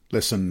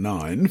Lesson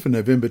 9 for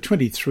November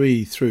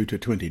 23 through to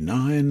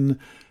 29,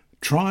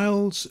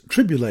 Trials,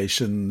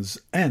 Tribulations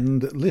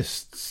and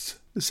Lists.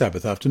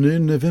 Sabbath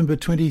afternoon, November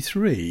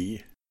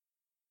 23.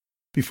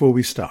 Before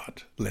we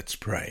start, let's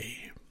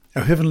pray.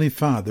 Our Heavenly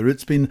Father,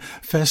 it's been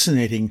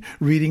fascinating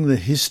reading the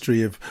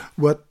history of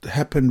what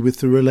happened with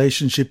the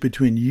relationship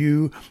between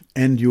you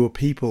and your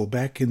people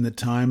back in the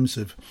times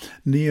of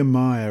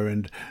Nehemiah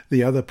and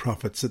the other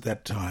prophets at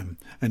that time,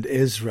 and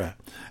Ezra.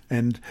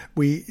 And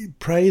we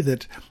pray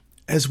that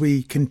as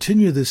we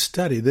continue this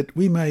study, that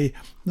we may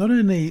not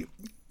only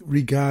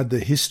regard the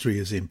history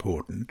as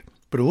important,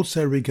 but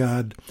also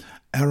regard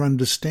our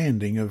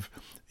understanding of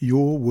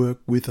your work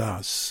with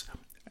us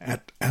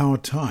at our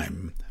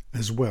time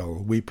as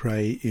well. We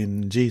pray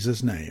in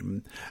Jesus'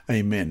 name.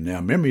 Amen.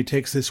 Our memory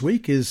text this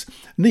week is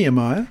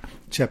Nehemiah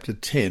chapter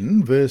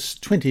 10, verse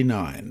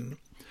 29.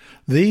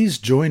 These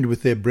joined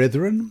with their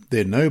brethren,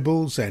 their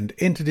nobles, and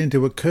entered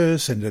into a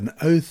curse and an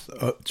oath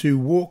to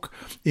walk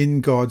in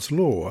God's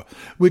law,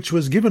 which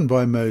was given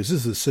by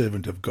Moses, the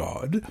servant of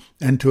God,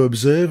 and to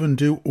observe and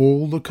do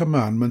all the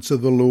commandments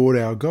of the Lord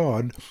our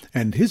God,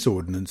 and his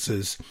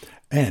ordinances,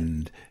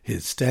 and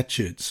his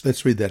statutes.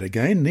 Let's read that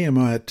again.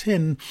 Nehemiah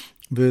 10,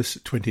 verse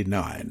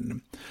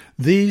 29.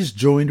 These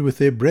joined with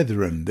their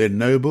brethren, their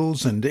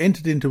nobles, and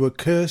entered into a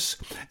curse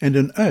and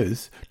an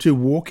oath to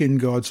walk in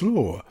God's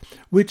law,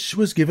 which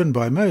was given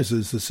by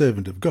Moses, the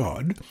servant of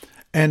God,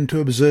 and to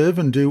observe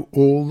and do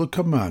all the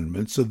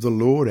commandments of the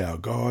Lord our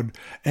God,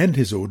 and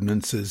his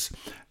ordinances,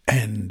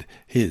 and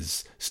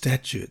his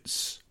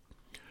statutes.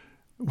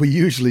 We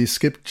usually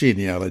skip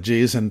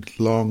genealogies and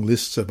long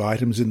lists of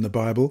items in the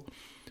Bible,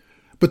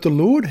 but the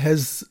Lord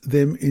has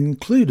them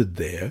included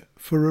there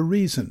for a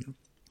reason.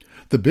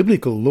 The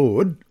biblical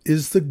Lord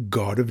is the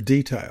God of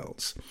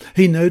details.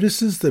 He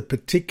notices the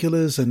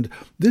particulars, and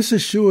this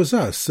assures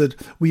us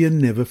that we are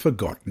never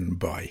forgotten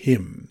by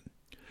him.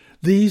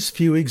 These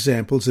few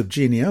examples of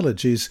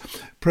genealogies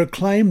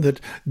proclaim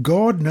that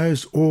God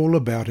knows all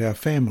about our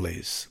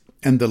families,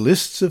 and the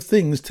lists of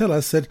things tell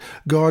us that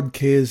God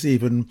cares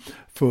even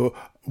for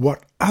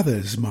what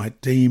others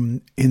might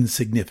deem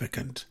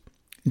insignificant.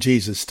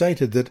 Jesus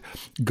stated that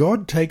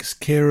God takes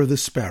care of the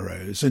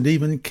sparrows and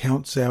even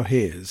counts our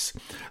hairs.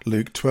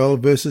 Luke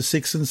 12 verses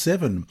 6 and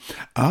 7.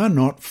 Are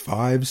not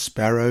 5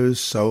 sparrows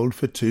sold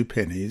for 2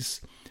 pennies?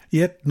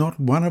 Yet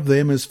not one of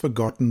them is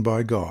forgotten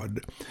by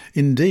God.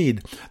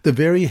 Indeed, the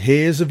very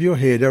hairs of your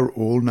head are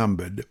all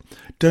numbered.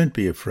 Don't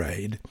be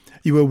afraid.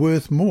 You are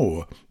worth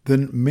more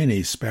than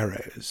many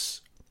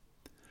sparrows.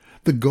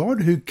 The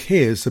God who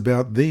cares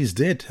about these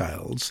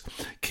details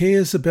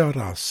cares about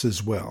us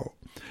as well.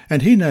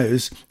 And he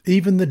knows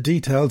even the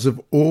details of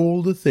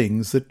all the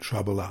things that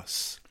trouble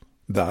us.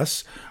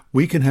 Thus,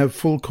 we can have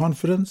full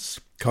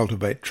confidence,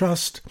 cultivate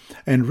trust,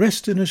 and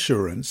rest in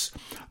assurance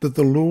that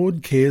the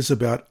Lord cares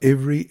about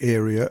every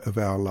area of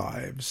our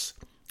lives.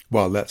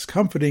 While that's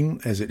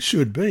comforting, as it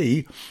should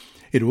be,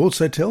 it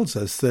also tells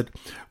us that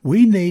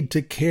we need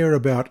to care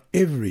about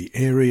every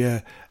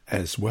area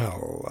as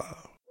well.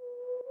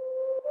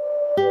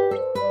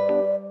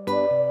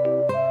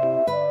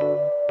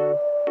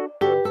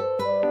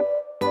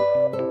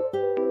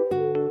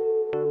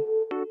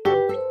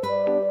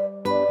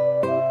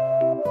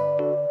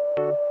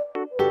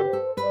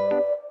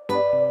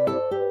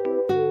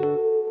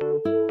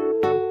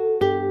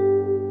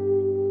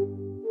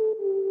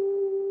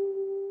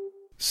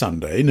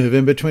 Sunday,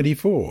 November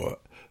 24.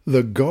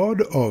 The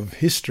God of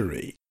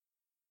History.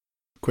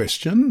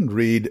 Question.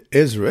 Read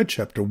Ezra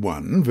chapter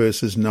 1,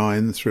 verses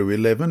 9 through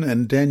 11,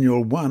 and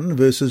Daniel 1,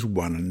 verses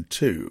 1 and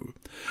 2.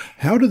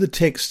 How do the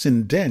texts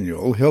in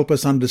Daniel help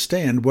us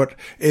understand what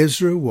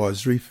Ezra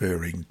was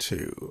referring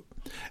to?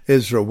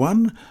 Ezra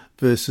 1,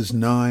 verses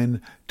 9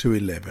 to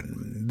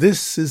 11.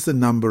 This is the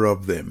number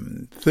of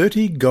them: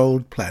 30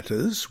 gold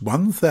platters,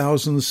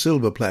 1,000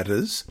 silver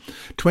platters,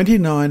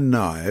 29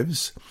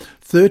 knives,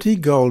 30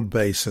 gold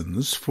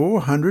basins,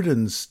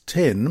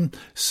 410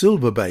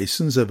 silver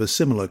basins of a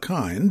similar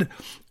kind,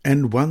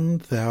 and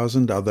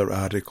 1,000 other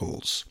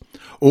articles.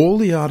 All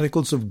the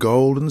articles of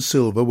gold and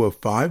silver were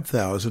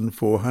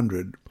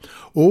 5,400.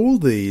 All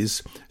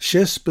these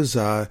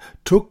Sheshbazzar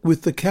took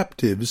with the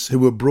captives who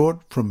were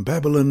brought from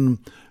Babylon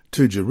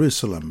to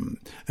Jerusalem.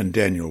 And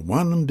Daniel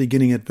 1,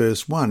 beginning at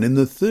verse 1. In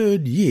the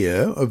 3rd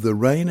year of the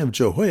reign of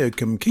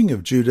Jehoiakim king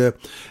of Judah,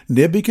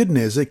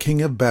 Nebuchadnezzar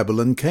king of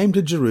Babylon came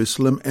to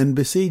Jerusalem and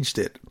besieged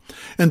it.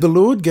 And the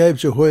Lord gave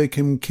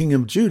Jehoiakim king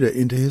of Judah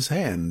into his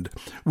hand,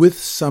 with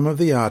some of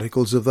the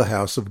articles of the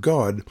house of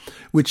God,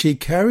 which he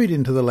carried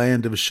into the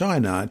land of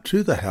Shinar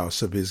to the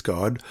house of his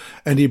God,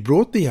 and he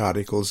brought the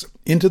articles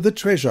into the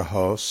treasure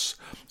house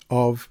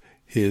of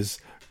his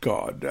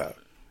God.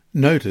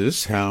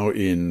 Notice how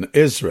in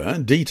Ezra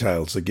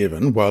details are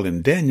given, while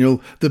in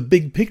Daniel the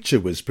big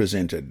picture was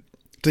presented.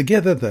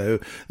 Together, though,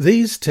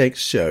 these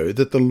texts show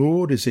that the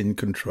Lord is in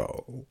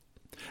control.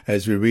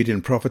 As we read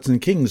in Prophets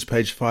and Kings,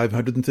 page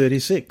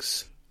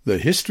 536, the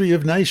history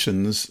of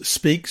nations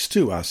speaks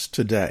to us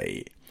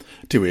today.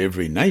 To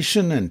every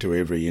nation and to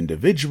every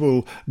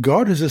individual,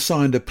 God has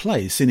assigned a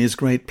place in his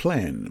great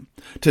plan.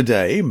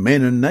 Today,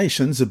 men and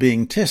nations are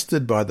being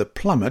tested by the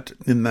plummet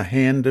in the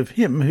hand of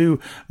him who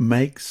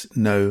makes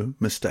no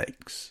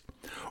mistakes.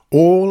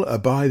 All are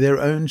by their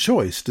own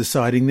choice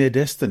deciding their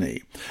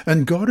destiny,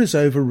 and God is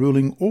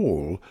overruling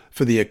all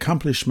for the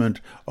accomplishment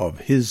of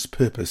his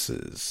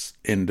purposes.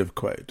 End of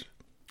quote.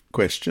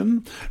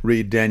 Question.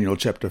 Read Daniel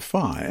chapter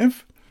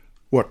 5.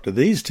 What do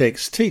these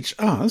texts teach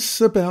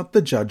us about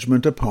the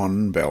judgment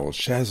upon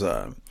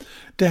Belshazzar?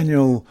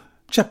 Daniel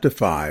chapter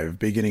 5,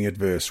 beginning at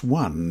verse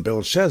 1.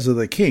 Belshazzar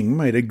the king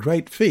made a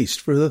great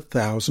feast for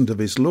 1,000 of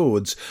his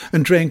lords,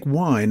 and drank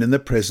wine in the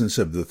presence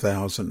of the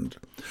 1,000.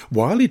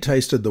 While he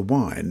tasted the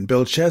wine,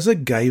 Belshazzar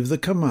gave the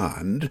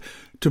command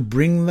to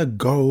bring the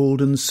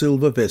gold and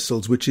silver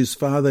vessels which his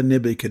father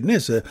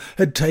Nebuchadnezzar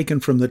had taken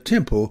from the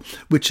temple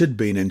which had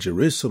been in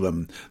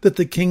Jerusalem, that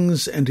the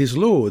kings and his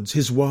lords,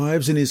 his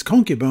wives and his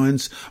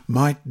concubines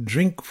might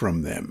drink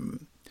from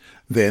them.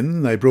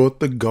 Then they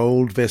brought the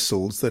gold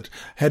vessels that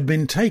had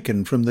been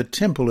taken from the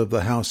temple of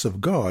the house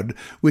of God,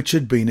 which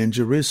had been in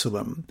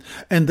Jerusalem,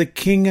 and the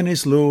king and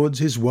his lords,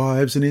 his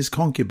wives and his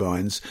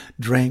concubines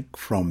drank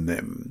from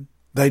them.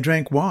 They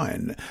drank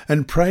wine,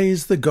 and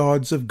praised the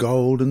gods of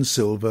gold and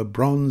silver,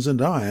 bronze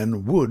and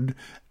iron, wood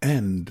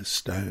and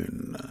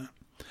stone.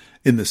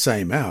 In the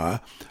same hour,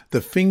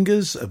 the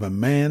fingers of a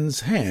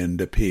man's hand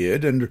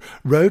appeared, and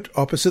wrote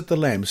opposite the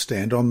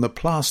lampstand on the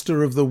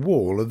plaster of the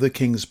wall of the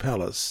king's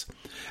palace.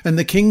 And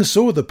the king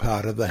saw the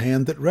part of the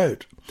hand that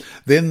wrote.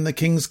 Then the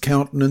king's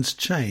countenance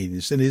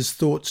changed, and his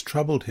thoughts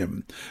troubled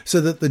him,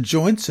 so that the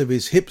joints of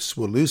his hips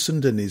were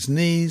loosened, and his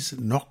knees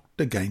knocked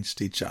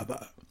against each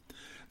other.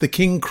 The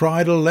king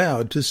cried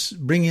aloud to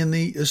bring in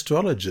the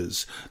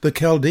astrologers, the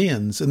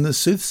Chaldeans, and the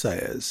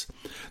soothsayers.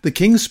 The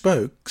king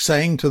spoke,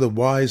 saying to the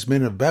wise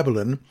men of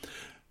Babylon,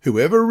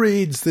 "Whoever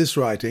reads this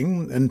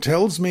writing and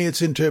tells me its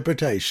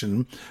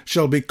interpretation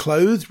shall be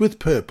clothed with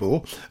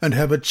purple and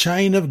have a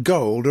chain of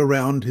gold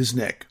around his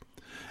neck,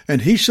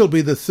 and he shall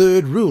be the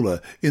third ruler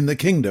in the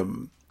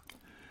kingdom."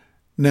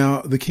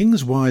 Now the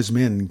king's wise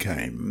men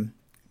came,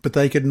 but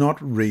they could not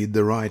read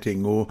the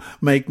writing or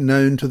make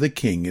known to the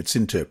king its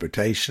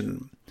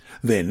interpretation.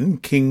 Then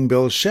King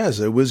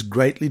Belshazzar was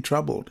greatly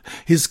troubled,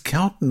 his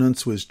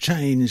countenance was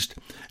changed,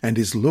 and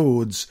his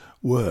lords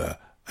were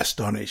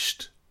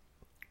astonished.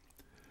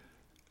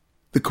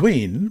 The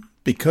queen,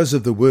 because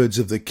of the words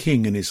of the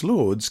king and his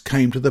lords,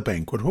 came to the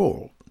banquet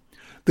hall.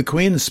 The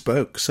queen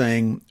spoke,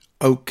 saying,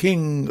 "O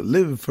king,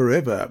 live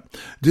forever.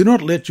 Do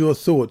not let your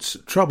thoughts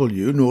trouble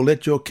you, nor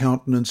let your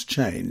countenance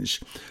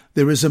change.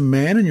 There is a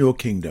man in your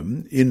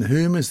kingdom in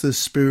whom is the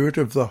spirit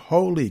of the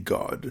holy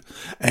God,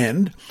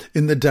 and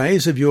in the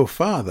days of your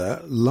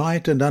father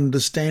light and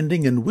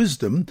understanding and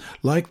wisdom,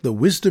 like the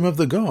wisdom of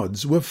the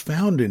gods, were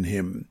found in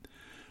him.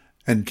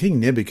 And King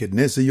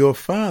Nebuchadnezzar your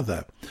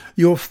father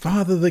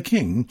the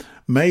king,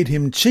 made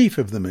him chief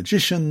of the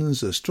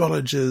magicians,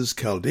 astrologers,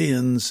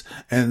 Chaldeans,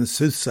 and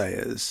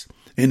soothsayers,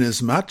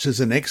 inasmuch as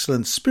an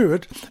excellent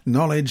spirit,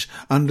 knowledge,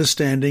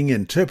 understanding,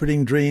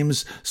 interpreting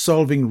dreams,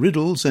 solving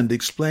riddles, and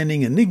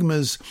explaining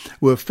enigmas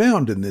were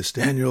found in this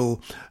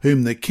Daniel,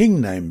 whom the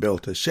king named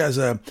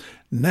Belteshazzar.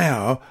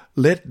 Now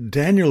let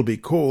Daniel be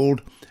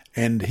called,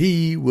 and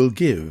he will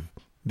give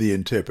the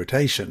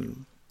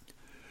interpretation."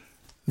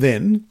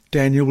 Then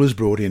Daniel was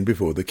brought in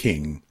before the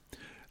king.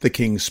 The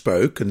king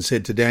spoke and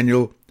said to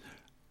Daniel,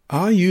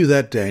 "Are you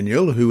that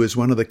Daniel who is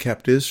one of the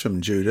captives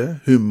from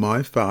Judah, whom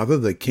my father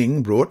the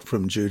king brought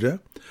from Judah?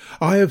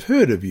 I have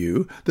heard of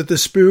you that the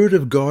Spirit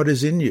of God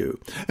is in you,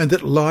 and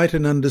that light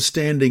and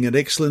understanding and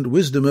excellent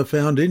wisdom are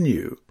found in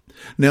you.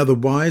 Now the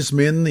wise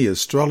men, the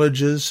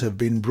astrologers, have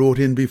been brought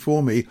in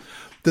before me,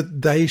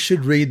 that they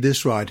should read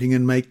this writing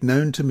and make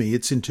known to me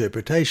its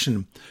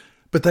interpretation.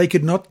 But they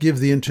could not give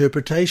the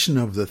interpretation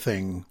of the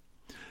thing.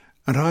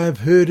 And I have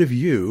heard of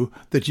you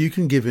that you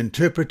can give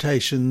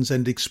interpretations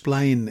and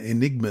explain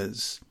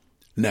enigmas.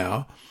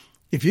 Now,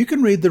 if you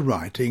can read the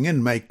writing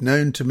and make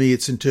known to me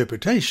its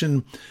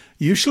interpretation,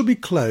 you shall be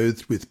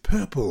clothed with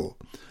purple,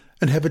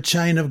 and have a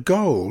chain of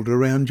gold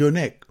around your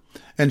neck,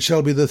 and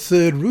shall be the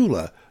third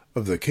ruler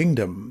of the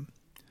kingdom."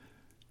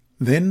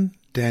 Then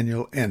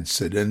Daniel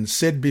answered and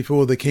said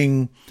before the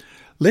king,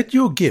 "Let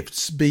your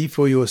gifts be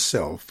for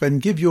yourself,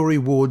 and give your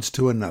rewards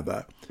to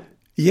another.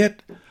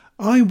 Yet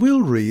I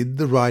will read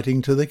the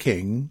writing to the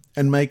king,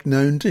 and make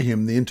known to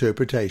him the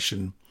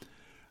interpretation.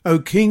 O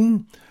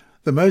king,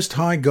 the Most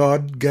High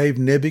God gave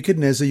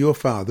Nebuchadnezzar your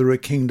father a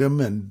kingdom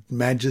and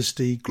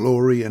majesty,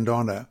 glory, and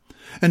honour.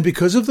 And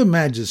because of the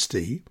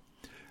majesty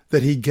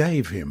that he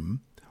gave him,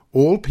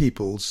 all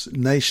peoples,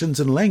 nations,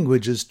 and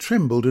languages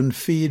trembled and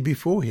feared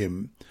before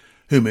him.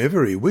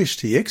 Whomever he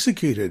wished he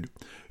executed,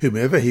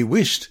 whomever he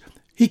wished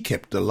he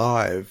kept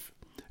alive,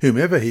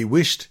 whomever he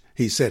wished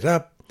he set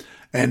up,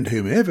 and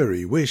whomever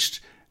he wished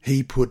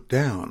he put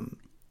down.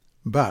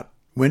 But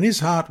when his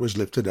heart was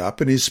lifted up,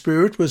 and his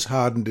spirit was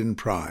hardened in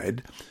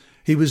pride,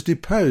 he was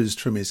deposed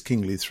from his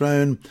kingly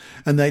throne,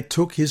 and they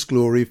took his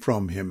glory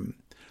from him.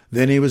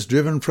 Then he was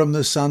driven from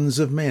the sons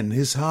of men.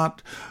 His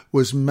heart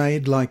was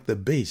made like the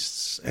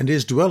beasts, and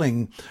his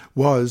dwelling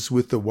was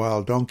with the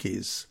wild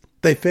donkeys.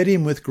 They fed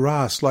him with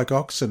grass like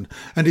oxen,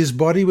 and his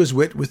body was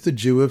wet with the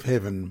dew of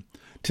heaven,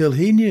 till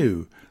he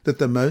knew that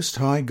the Most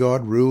High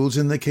God rules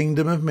in the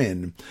kingdom of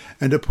men,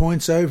 and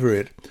appoints over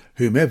it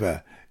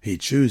whomever he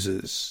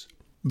chooses.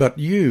 But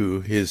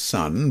you, his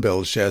son,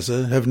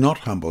 Belshazzar, have not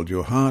humbled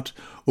your heart,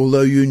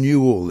 although you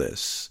knew all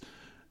this,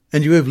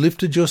 and you have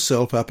lifted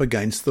yourself up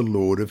against the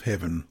Lord of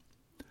heaven.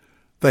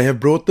 They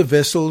have brought the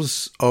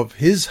vessels of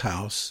his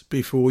house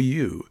before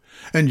you,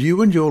 and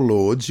you and your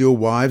lords, your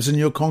wives and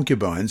your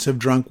concubines have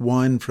drunk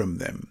wine from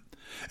them.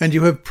 And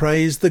you have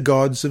praised the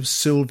gods of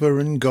silver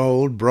and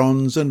gold,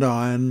 bronze and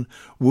iron,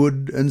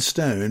 wood and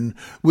stone,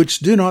 which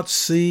do not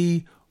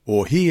see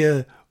or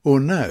hear or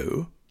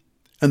know.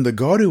 And the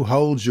God who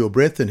holds your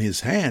breath in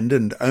his hand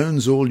and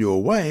owns all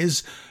your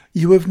ways,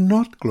 you have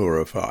not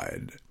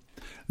glorified.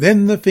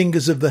 Then the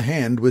fingers of the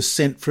hand were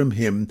sent from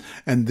him,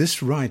 and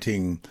this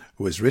writing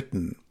was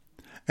written.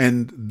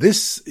 And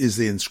this is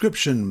the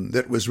inscription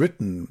that was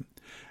written: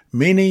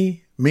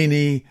 Mene,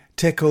 Mene,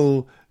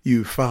 Tekel,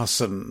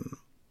 Upharsin.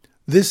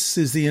 This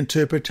is the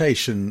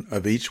interpretation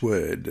of each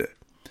word.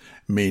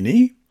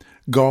 Mene,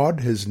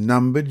 God has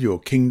numbered your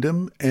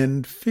kingdom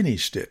and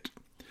finished it.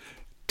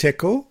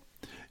 Tekel,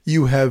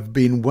 you have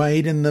been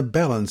weighed in the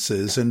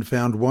balances and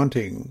found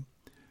wanting.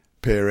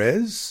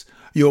 Peres,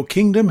 your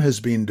kingdom has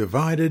been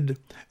divided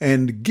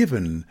and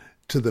given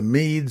to the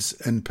Medes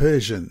and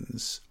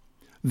Persians.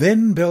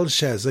 Then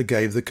Belshazzar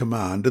gave the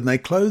command, and they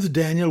clothed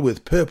Daniel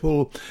with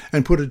purple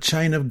and put a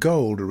chain of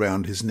gold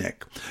around his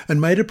neck,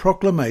 and made a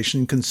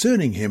proclamation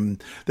concerning him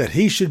that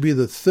he should be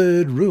the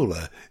third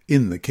ruler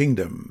in the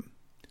kingdom.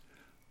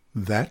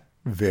 That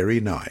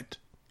very night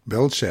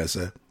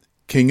Belshazzar,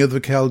 king of the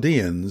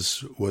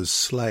Chaldeans, was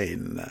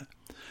slain,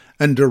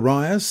 and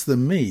Darius the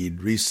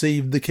Mede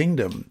received the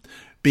kingdom,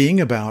 being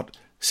about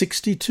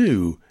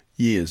 62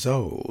 years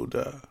old.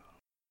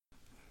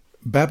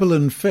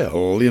 Babylon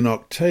fell in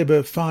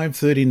October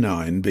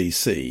 539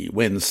 BC,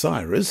 when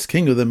Cyrus,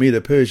 king of the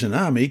Medo-Persian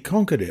army,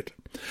 conquered it.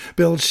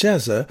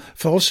 Belshazzar,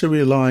 falsely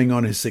relying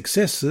on his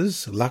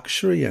successes,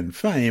 luxury and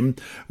fame,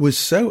 was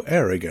so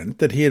arrogant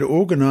that he had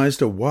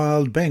organized a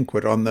wild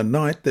banquet on the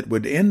night that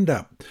would end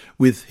up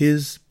with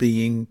his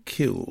being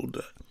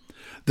killed.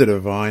 The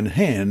divine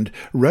hand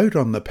wrote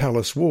on the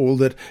palace wall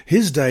that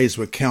his days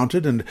were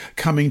counted and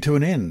coming to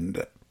an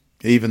end.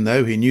 Even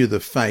though he knew the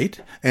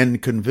fate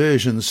and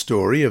conversion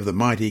story of the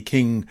mighty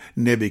king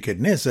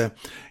Nebuchadnezzar,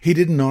 he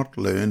did not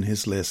learn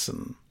his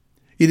lesson.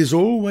 It is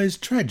always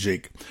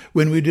tragic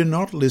when we do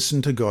not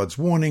listen to God's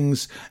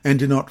warnings and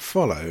do not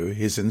follow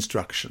his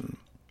instruction.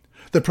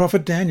 The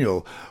prophet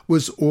Daniel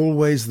was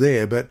always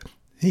there, but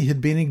he had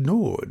been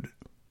ignored.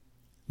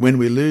 When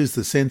we lose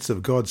the sense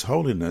of God's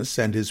holiness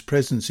and his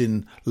presence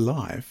in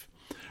life,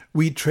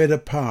 we tread a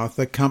path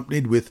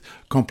accompanied with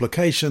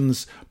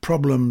complications,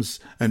 problems,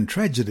 and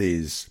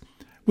tragedies,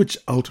 which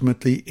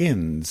ultimately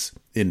ends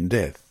in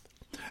death.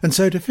 And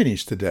so to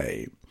finish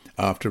today,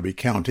 after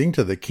recounting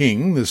to the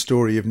king the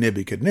story of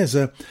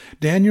Nebuchadnezzar,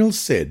 Daniel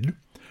said,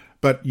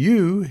 "But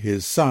you,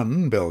 his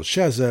son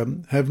Belshazzar,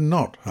 have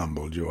not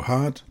humbled your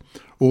heart,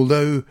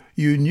 although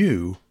you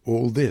knew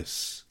all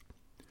this."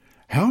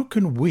 How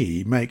can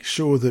we make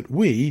sure that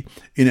we,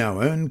 in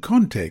our own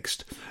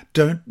context,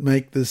 don't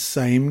make the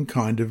same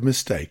kind of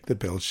mistake that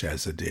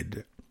Belshazzar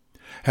did?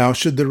 How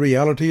should the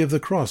reality of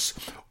the cross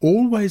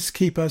always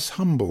keep us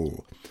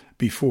humble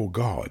before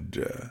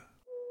God?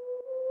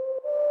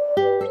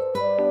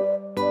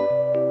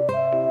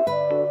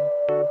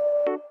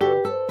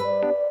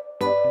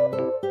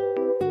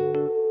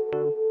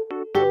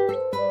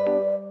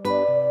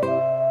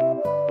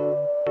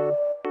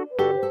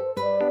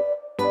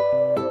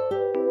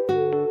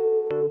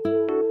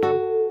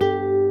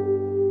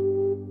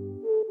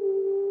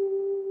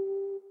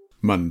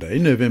 Monday,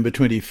 November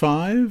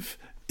 25,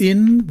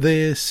 In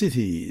Their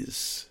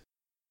Cities.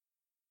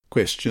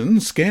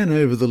 Question. Scan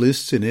over the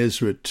lists in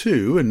Ezra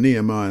 2 and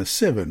Nehemiah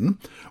 7.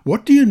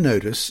 What do you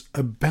notice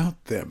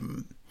about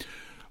them?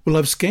 Well,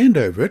 I've scanned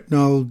over it, and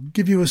I'll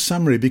give you a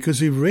summary because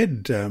we've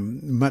read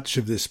much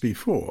of this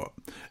before.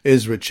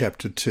 Ezra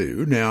chapter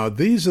 2. Now,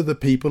 these are the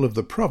people of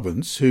the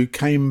province who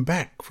came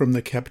back from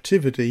the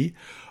captivity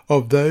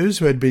of those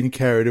who had been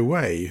carried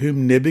away,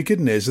 whom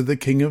Nebuchadnezzar the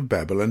king of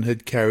Babylon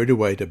had carried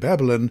away to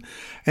Babylon,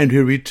 and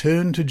who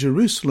returned to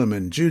Jerusalem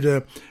and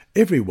Judah,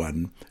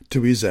 everyone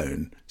to his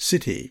own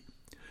city.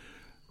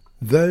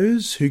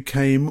 Those who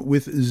came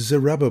with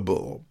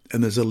Zerubbabel,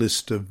 and there's a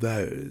list of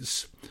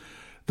those.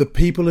 The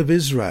people of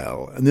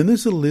Israel, and then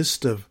there's a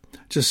list of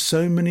just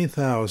so many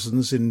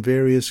thousands in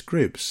various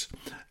groups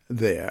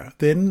there.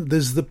 Then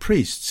there's the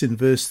priests in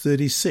verse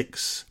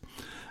 36.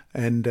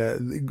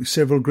 And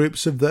several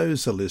groups of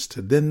those are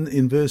listed. Then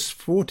in verse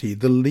 40,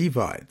 the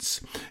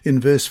Levites. In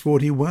verse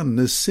 41,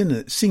 the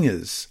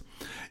singers.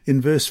 In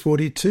verse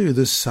 42,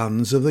 the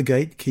sons of the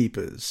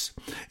gatekeepers.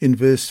 In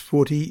verse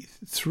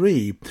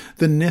 43,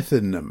 the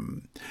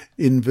Nethinim.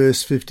 In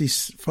verse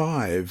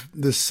 55,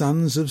 the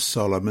sons of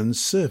Solomon's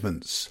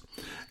servants.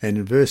 And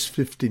in verse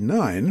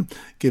 59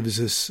 gives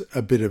us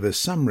a bit of a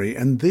summary.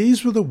 And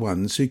these were the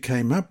ones who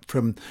came up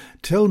from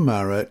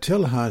Tel-Marah,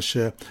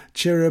 Tel-Harsha,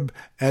 Cherub,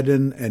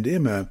 Adon, and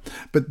Immer,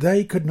 but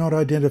they could not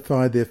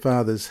identify their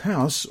father's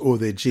house or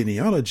their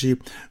genealogy,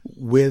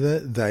 whether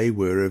they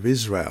were of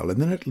Israel.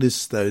 And then it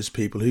lists those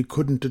people who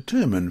couldn't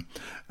determine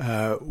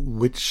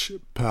which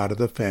part of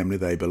the family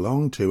they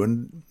belonged to,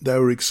 and they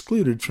were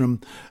excluded from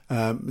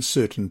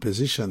certain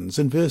positions.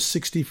 In verse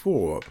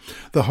 64,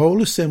 the whole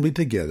assembly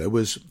together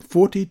was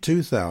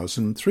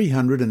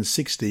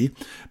 42,360,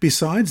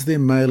 besides their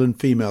male and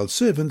female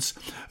servants,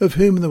 of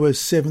whom there were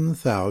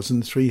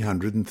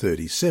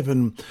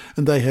 7,337,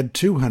 and they had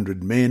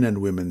 200 men and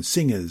women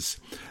singers.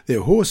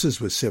 Their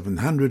horses were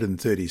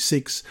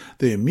 736,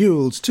 their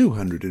mules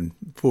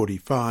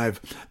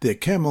 245, their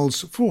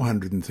camels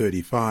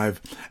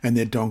 435, and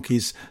their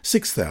donkeys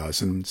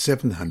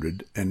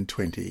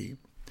 6,720.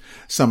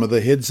 Some of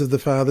the heads of the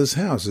fathers'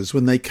 houses,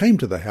 when they came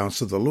to the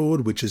house of the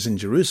Lord, which is in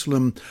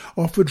Jerusalem,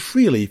 offered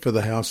freely for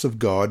the house of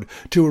God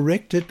to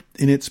erect it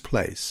in its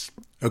place.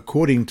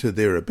 According to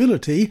their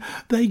ability,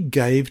 they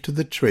gave to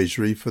the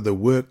treasury for the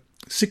work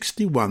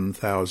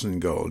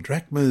 61,000 gold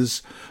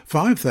drachmas,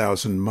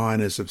 5,000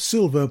 minas of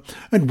silver,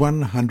 and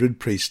 100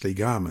 priestly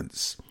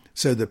garments.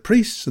 So the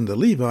priests and the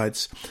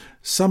Levites,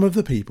 some of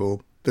the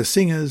people, the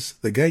singers,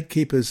 the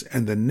gatekeepers,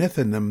 and the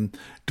Nethinim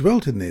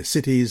dwelt in their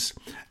cities,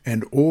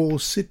 and all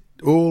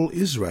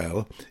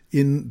Israel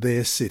in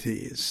their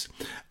cities.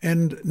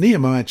 And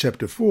Nehemiah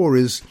chapter 4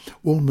 is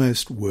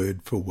almost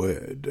word for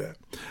word.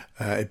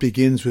 It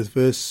begins with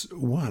verse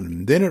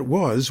 1. Then it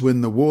was,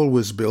 when the wall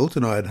was built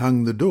and I had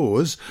hung the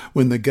doors,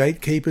 when the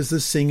gatekeepers, the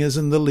singers,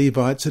 and the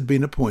Levites had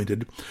been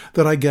appointed,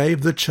 that I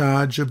gave the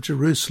charge of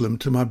Jerusalem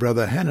to my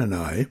brother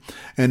Hanani,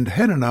 and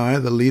Hanani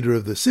the leader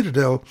of the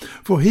citadel,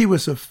 for he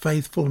was a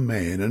faithful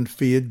man and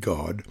feared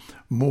God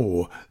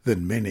more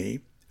than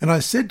many. And I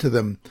said to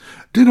them,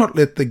 do not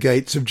let the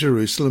gates of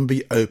Jerusalem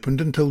be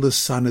opened until the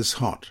sun is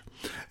hot,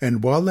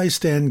 and while they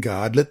stand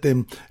guard, let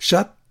them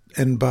shut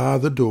and bar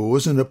the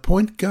doors, and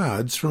appoint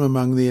guards from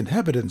among the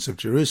inhabitants of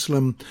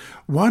Jerusalem,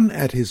 one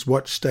at his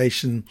watch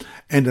station,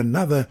 and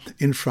another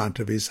in front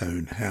of his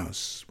own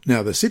house.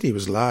 Now the city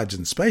was large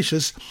and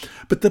spacious,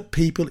 but the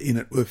people in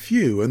it were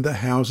few, and the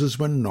houses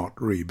were not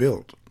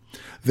rebuilt.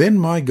 Then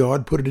my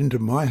God put it into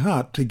my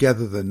heart to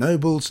gather the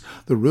nobles,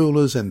 the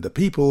rulers, and the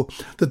people,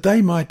 that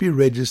they might be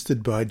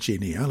registered by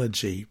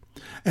genealogy.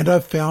 And I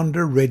found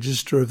a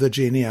register of the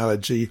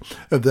genealogy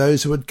of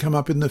those who had come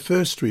up in the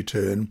first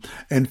return,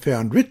 and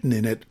found written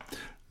in it,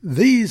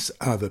 these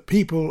are the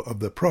people of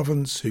the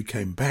province who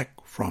came back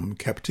from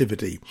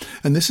captivity.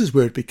 And this is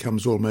where it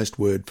becomes almost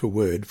word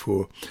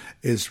for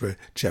Ezra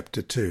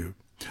chapter 2.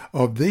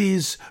 Of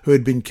these who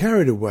had been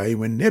carried away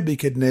when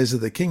Nebuchadnezzar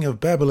the king of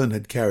Babylon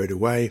had carried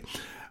away,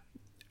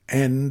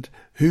 and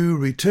who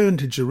returned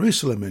to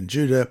Jerusalem and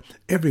Judah,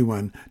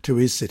 everyone to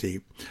his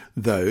city,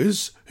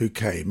 those who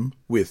came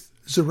with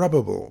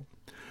Zerubbabel,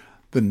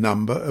 the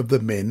number of the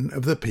men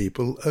of the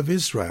people of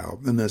Israel.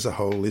 And there's a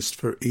whole list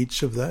for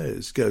each of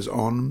those. Goes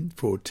on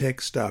for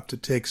text after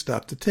text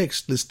after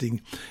text,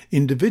 listing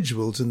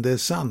individuals and their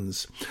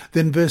sons.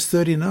 Then verse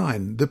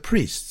 39, the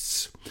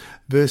priests.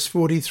 Verse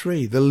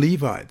 43, the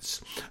Levites.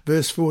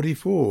 Verse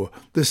 44,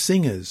 the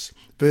singers.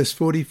 Verse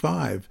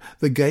 45,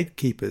 the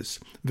gatekeepers.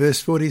 Verse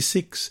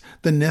 46,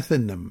 the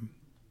Nethinim.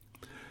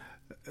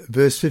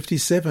 Verse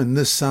 57,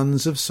 the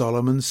sons of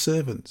Solomon's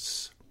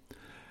servants.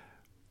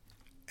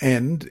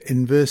 And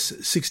in verse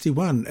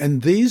 61,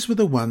 and these were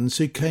the ones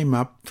who came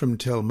up from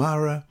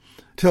Tel-Marah,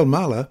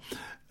 Tel-Harsha,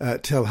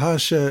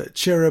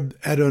 Cherub,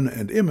 Adon,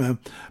 and Immer,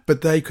 but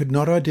they could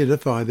not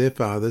identify their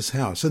father's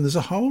house. And there's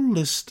a whole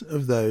list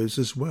of those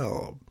as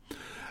well.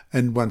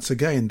 And once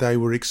again, they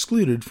were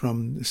excluded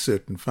from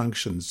certain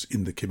functions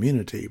in the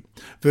community.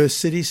 Verse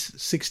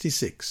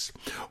 66.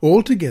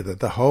 Altogether,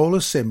 the whole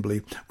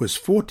assembly was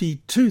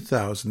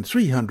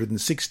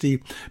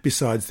 42,360,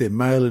 besides their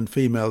male and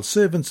female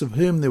servants, of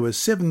whom there were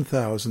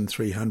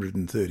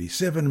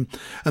 7,337,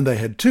 and they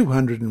had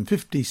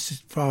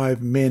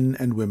 255 men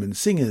and women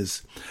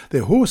singers.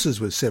 Their horses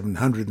were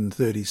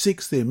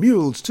 736, their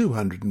mules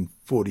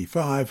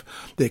 245,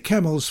 their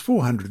camels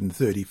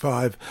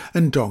 435,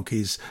 and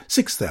donkeys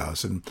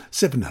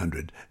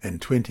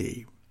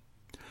 6,720.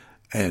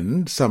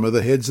 And some of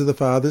the heads of the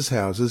fathers'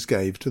 houses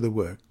gave to the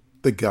work.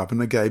 The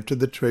governor gave to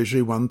the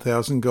treasury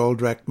 1,000 gold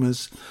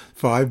drachmas,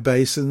 5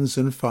 basins,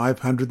 and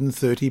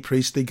 530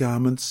 priestly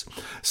garments.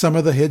 Some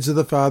of the heads of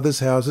the fathers'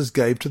 houses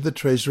gave to the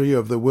treasury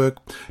of the work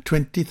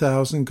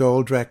 20,000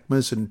 gold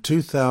drachmas and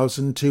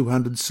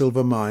 2,200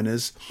 silver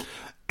minas.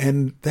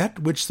 and that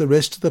which the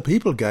rest of the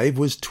people gave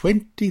was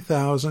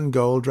 20,000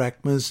 gold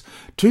drachmas,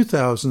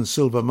 2,000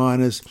 silver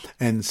minas,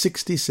 and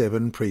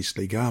 67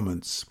 priestly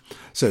garments.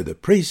 So the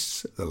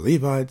priests, the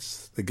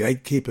Levites, the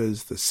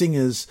gatekeepers, the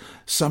singers,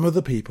 some of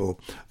the people,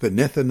 the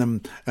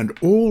Nethinim, and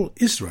all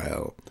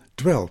Israel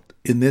dwelt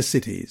in their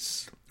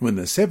cities. When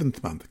the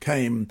 7th month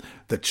came,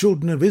 the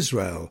children of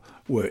Israel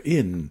were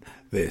in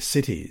their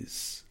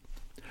cities.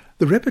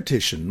 The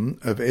repetition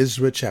of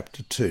Ezra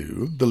chapter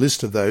 2, the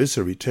list of those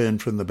who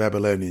returned from the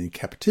Babylonian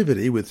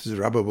captivity with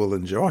Zerubbabel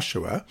and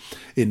Joshua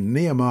in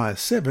Nehemiah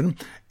 7,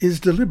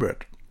 is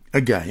deliberate.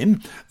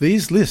 Again,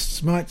 these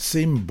lists might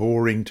seem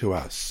boring to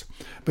us,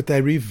 but they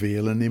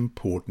reveal an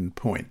important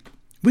point,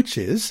 which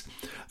is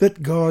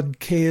that God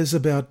cares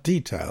about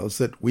details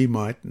that we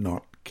might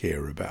not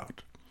care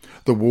about.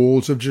 The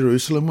walls of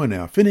Jerusalem were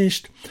now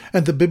finished,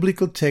 and the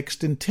biblical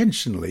text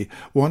intentionally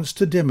wants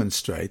to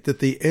demonstrate that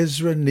the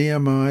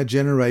Ezra-Nehemiah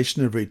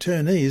generation of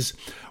returnees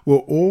were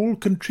all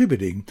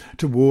contributing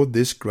toward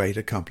this great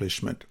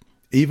accomplishment,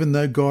 even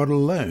though God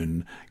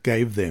alone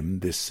gave them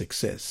this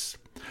success.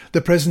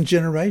 The present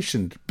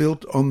generation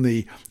built on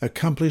the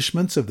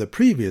accomplishments of the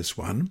previous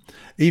one,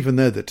 even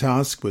though the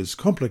task was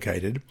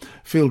complicated,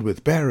 filled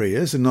with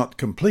barriers, and not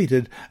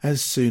completed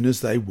as soon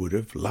as they would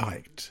have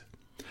liked.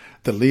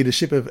 The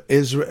leadership of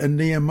Ezra and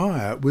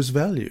Nehemiah was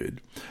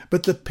valued,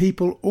 but the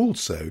people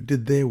also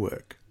did their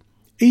work.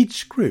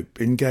 Each group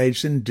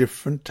engaged in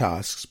different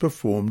tasks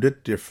performed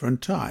at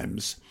different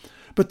times,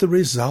 but the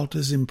result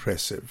is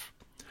impressive.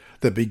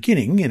 The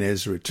beginning in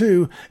Ezra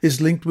 2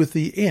 is linked with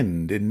the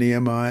end in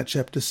Nehemiah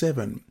chapter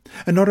 7,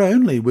 and not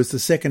only was the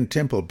second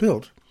temple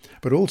built,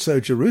 but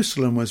also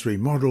Jerusalem was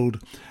remodelled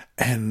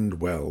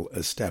and well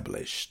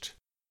established.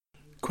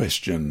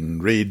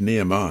 Question. Read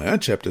Nehemiah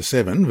chapter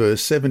 7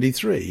 verse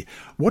 73.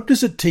 What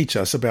does it teach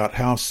us about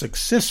how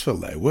successful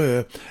they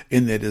were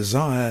in their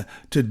desire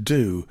to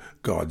do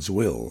God's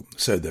will?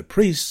 So the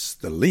priests,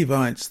 the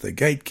Levites, the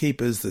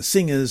gatekeepers, the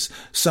singers,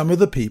 some of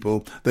the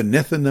people, the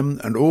Nethinim,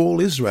 and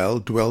all Israel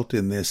dwelt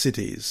in their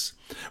cities.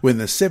 When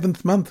the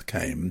 7th month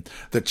came,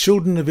 the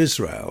children of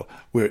Israel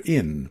were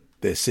in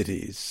their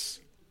cities.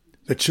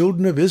 The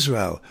children of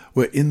Israel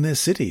were in their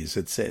cities,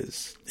 it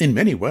says. In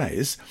many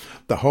ways,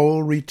 the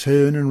whole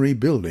return and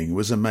rebuilding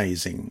was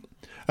amazing.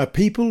 A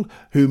people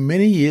who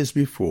many years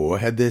before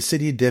had their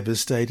city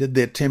devastated,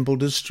 their temple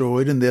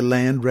destroyed, and their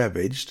land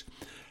ravaged,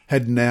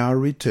 had now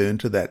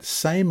returned to that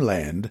same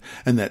land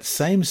and that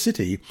same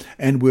city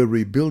and were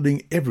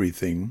rebuilding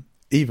everything,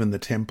 even the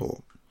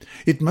temple.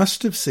 It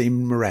must have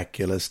seemed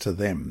miraculous to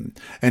them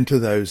and to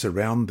those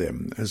around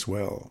them as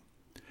well.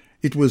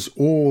 It was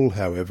all,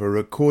 however,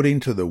 according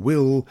to the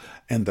will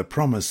and the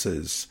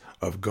promises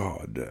of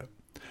God.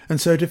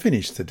 And so to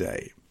finish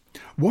today,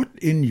 what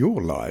in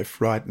your life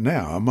right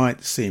now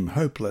might seem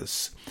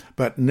hopeless,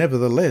 but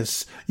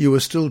nevertheless you are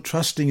still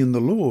trusting in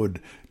the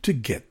Lord to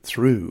get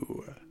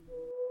through?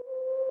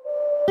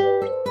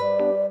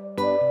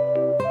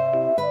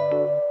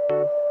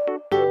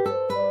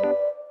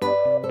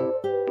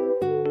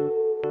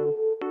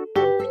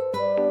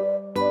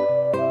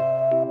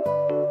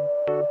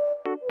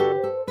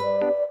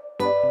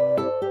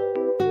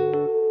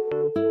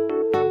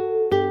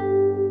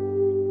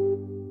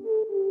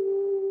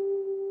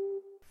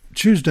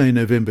 Tuesday,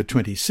 November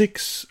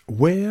 26.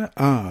 Where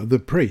are the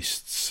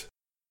priests?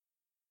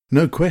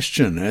 No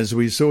question, as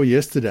we saw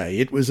yesterday,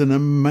 it was an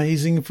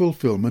amazing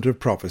fulfillment of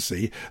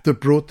prophecy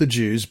that brought the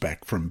Jews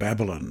back from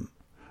Babylon.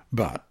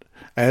 But,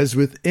 as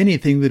with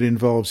anything that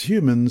involves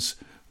humans,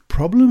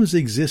 problems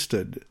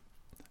existed.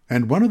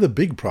 And one of the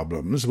big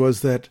problems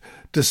was that,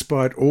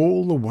 despite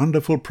all the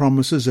wonderful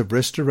promises of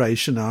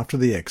restoration after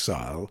the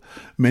exile,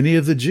 many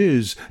of the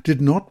Jews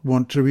did not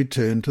want to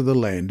return to the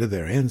land of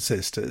their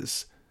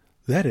ancestors.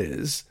 That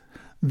is,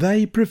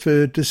 they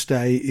preferred to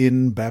stay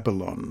in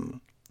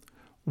Babylon.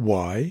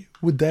 Why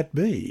would that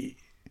be?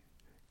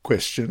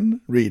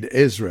 Question. Read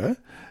Ezra,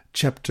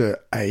 chapter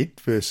 8,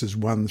 verses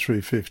 1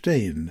 through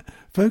 15.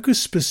 Focus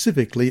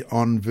specifically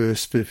on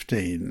verse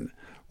 15.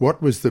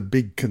 What was the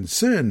big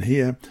concern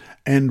here,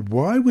 and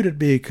why would it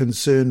be a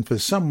concern for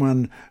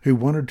someone who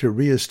wanted to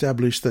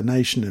re-establish the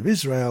nation of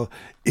Israel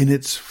in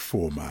its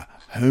former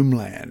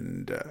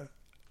homeland?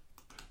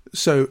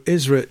 So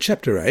Ezra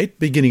chapter 8,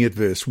 beginning at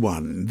verse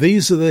 1,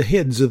 these are the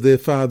heads of their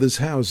fathers'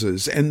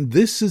 houses, and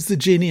this is the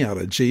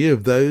genealogy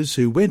of those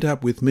who went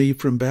up with me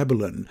from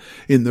Babylon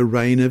in the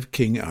reign of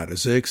King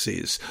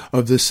Artaxerxes,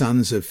 of the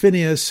sons of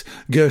Phinehas,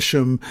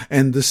 Gershom,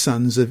 and the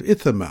sons of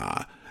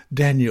Ithamar,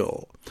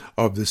 Daniel,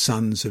 of the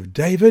sons of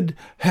David,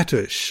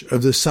 Hattush,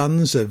 of the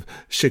sons of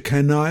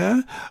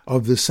Shechaniah,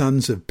 of the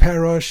sons of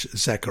Parosh,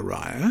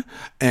 Zechariah,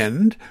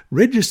 and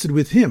registered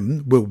with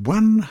him were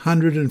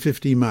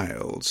 150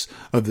 males,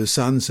 of the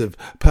sons of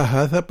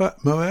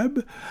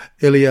Pahath-Moab,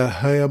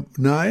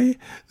 Eliahanai,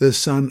 the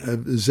son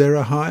of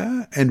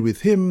Zerahiah, and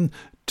with him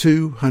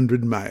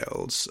 200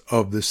 males,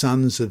 of the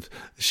sons of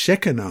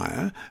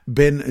Shechaniah,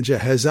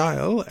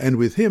 Ben-Jahaziel, and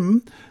with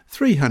him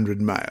 300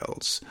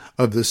 males,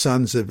 of the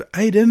sons of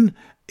Adin,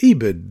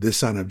 Ebed the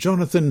son of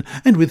Jonathan,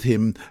 and with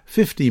him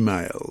 50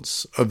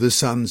 males. Of the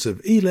sons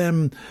of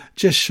Elam,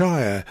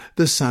 Jeshiah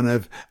the son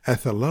of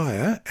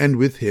Athaliah, and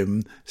with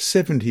him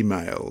 70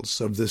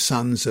 males. Of the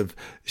sons of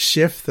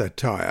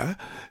Shephatiah,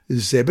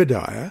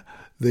 Zebediah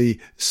the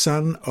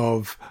son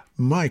of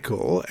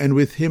Michael, and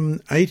with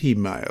him 80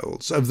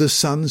 males. Of the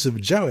sons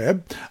of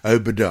Joab,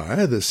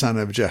 Obadiah the son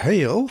of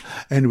Jehiel,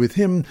 and with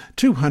him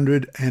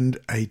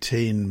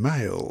 218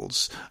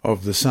 males.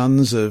 Of the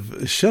sons of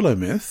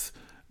Shelomith,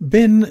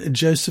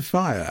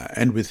 Ben-Josephiah,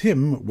 and with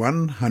him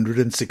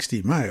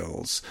 160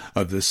 males.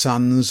 Of the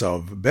sons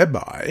of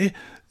Bebai,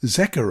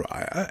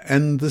 Zechariah,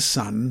 and the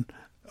son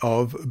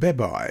of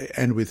Bebai,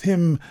 and with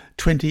him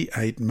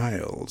 28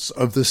 males.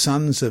 Of the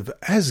sons of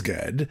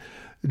Azgad,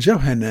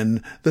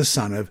 Johanan the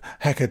son of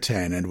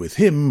Hakatan, and with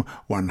him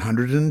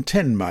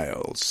 110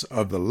 males.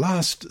 Of the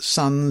last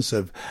sons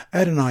of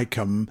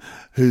Adonikam,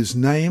 whose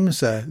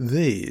names are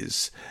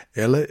these: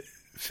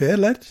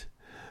 Eliphelet,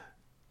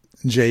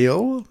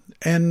 Jael,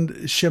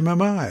 and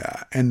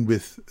Shemaiah, and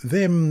with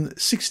them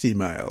 60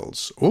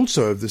 males.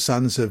 Also of the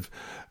sons of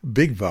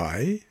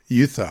Bigvai,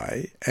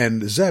 Uthai,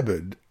 and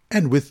Zabud,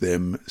 and with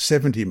them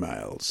 70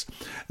 males.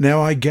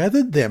 Now I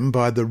gathered them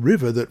by the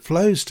river that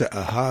flows to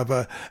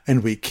Ahava,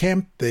 and we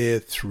camped there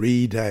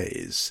 3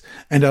 days.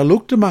 And I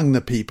looked among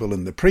the people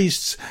and the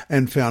priests,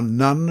 and found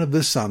none of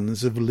the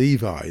sons of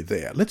Levi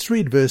there. Let's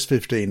read verse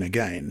 15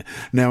 again.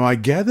 Now I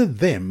gathered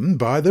them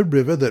by the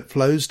river that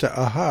flows to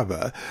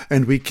Ahava,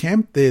 and we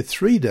camped there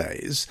 3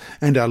 days.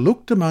 And I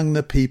looked among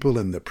the people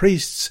and the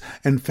priests,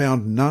 and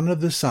found none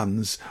of the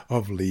sons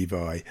of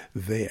Levi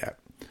there.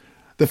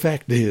 The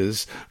fact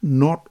is,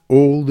 not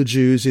all the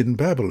Jews in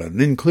Babylon,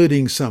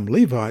 including some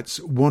Levites,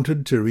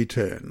 wanted to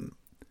return.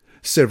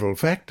 Several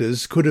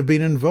factors could have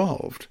been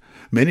involved.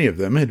 Many of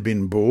them had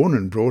been born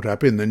and brought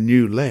up in the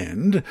new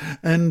land,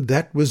 and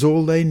that was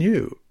all they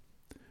knew.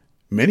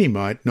 Many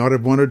might not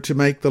have wanted to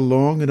make the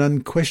long and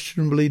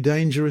unquestionably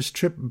dangerous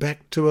trip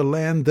back to a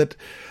land that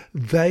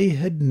they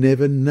had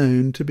never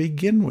known to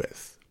begin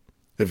with.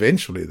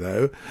 Eventually,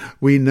 though,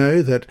 we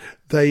know that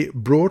they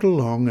brought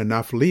along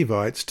enough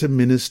Levites to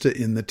minister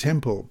in the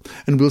temple,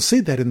 and we'll see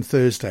that in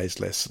Thursday's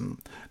lesson,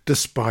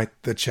 despite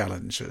the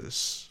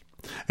challenges.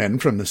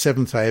 And from the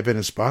Seventh-day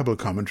Adventist Bible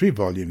Commentary,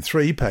 Volume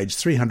 3, page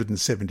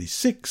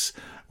 376,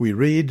 we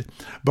read,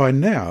 "By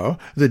now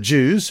the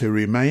Jews who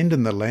remained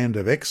in the land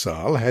of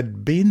exile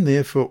had been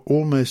there for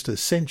almost a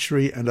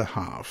century and a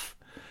half.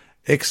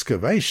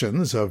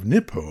 Excavations of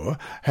Nippur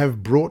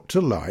have brought to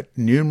light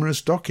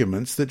numerous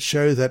documents that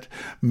show that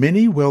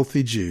many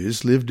wealthy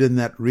Jews lived in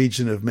that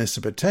region of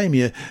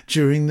Mesopotamia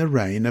during the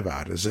reign of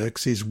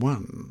Artaxerxes I.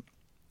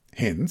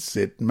 Hence,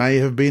 it may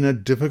have been a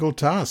difficult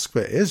task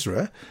for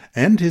Ezra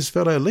and his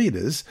fellow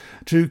leaders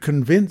to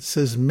convince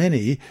as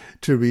many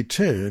to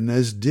return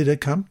as did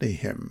accompany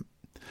him.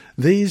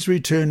 These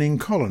returning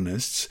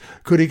colonists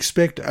could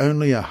expect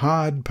only a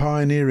hard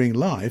pioneering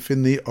life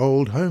in the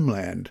old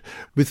homeland,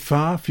 with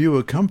far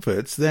fewer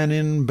comforts than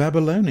in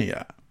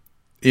Babylonia.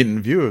 In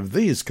view of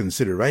these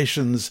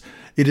considerations,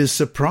 it is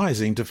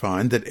surprising to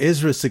find that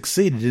Ezra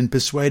succeeded in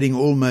persuading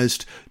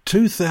almost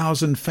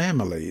 2,000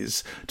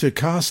 families to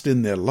cast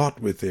in their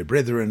lot with their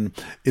brethren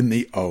in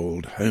the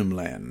old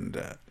homeland.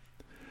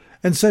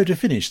 And so to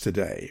finish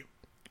today,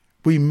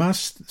 we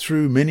must,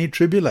 through many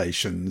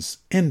tribulations,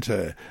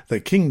 enter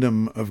the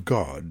kingdom of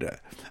God.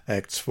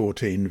 Acts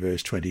 14,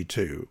 verse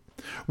 22.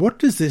 What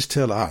does this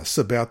tell us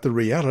about the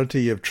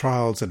reality of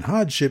trials and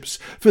hardships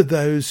for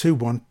those who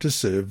want to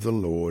serve the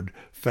Lord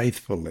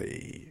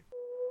faithfully?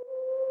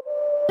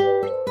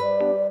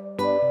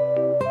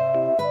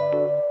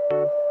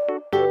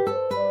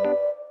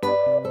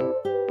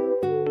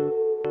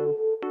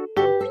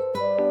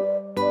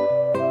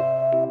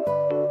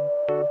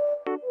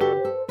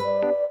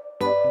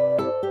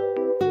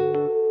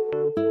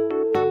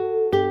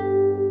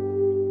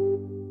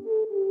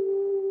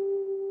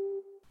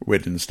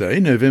 Wednesday,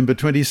 November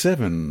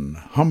 27.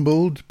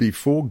 Humbled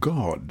before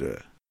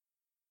God.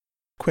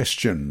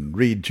 Question.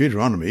 Read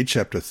Deuteronomy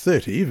chapter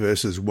 30,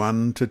 verses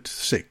 1 to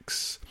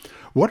 6.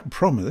 What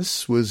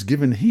promise was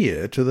given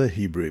here to the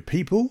Hebrew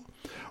people?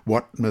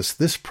 What must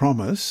this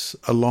promise,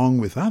 along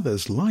with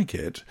others like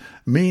it,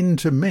 mean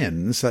to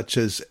men such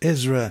as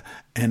Ezra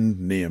and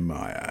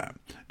Nehemiah?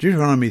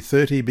 Deuteronomy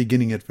 30,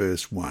 beginning at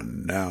verse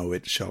 1. Now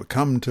it shall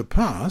come to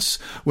pass,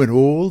 when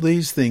all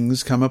these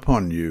things come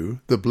upon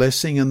you, the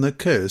blessing and the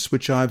curse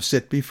which I have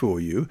set before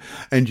you,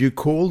 and you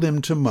call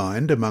them to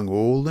mind among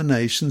all the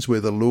nations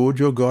where the Lord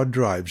your God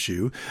drives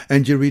you,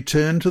 and you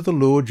return to the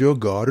Lord your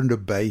God and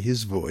obey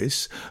his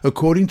voice,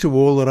 according to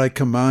all that I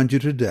command you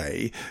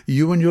today,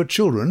 you and your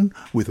children,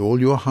 with all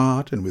your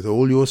heart and with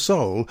all your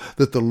soul,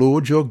 that the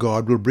Lord your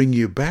God will bring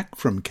you back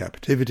from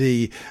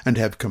captivity, and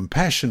have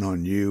compassion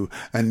on you,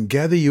 and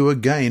gather you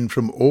again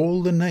from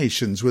all the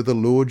nations where the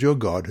Lord your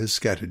God has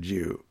scattered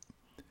you.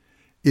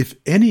 If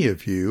any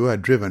of you are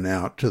driven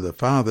out to the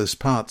farthest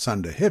parts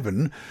under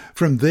heaven,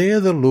 from there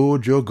the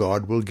Lord your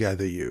God will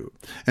gather you,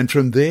 and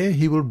from there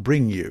he will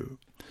bring you.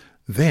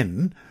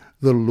 Then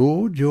the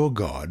Lord your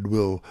God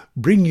will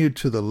bring you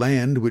to the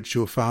land which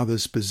your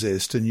fathers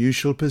possessed, and you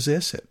shall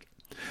possess it.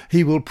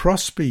 He will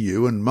prosper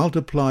you and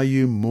multiply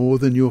you more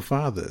than your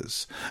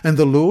fathers. And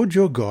the Lord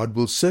your God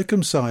will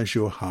circumcise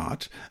your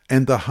heart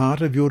and the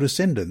heart of your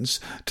descendants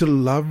to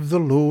love the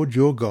Lord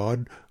your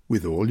God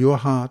with all your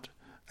heart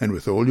and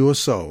with all your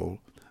soul,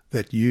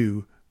 that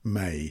you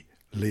may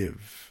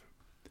live.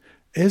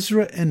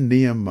 Ezra and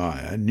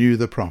Nehemiah knew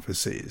the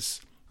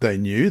prophecies. They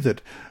knew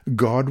that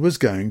God was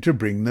going to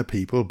bring the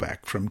people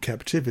back from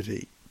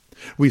captivity.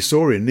 We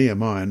saw in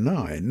Nehemiah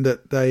 9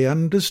 that they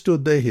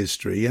understood their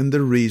history and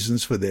the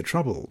reasons for their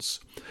troubles.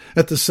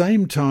 At the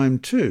same time,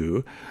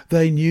 too,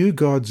 they knew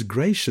God's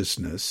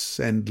graciousness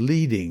and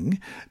leading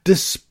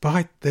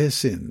despite their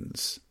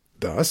sins.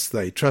 Thus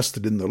they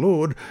trusted in the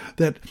Lord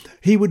that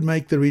he would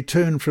make the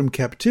return from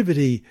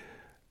captivity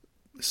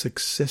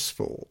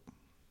successful.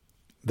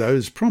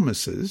 Those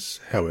promises,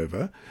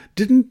 however,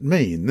 didn't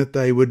mean that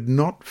they would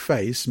not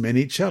face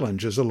many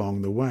challenges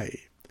along the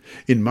way.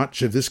 In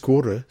much of this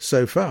quarter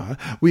so far,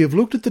 we have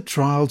looked at the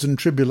trials and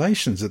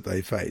tribulations that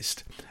they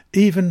faced,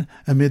 even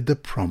amid the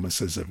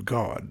promises of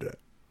God.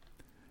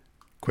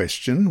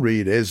 Question.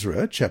 Read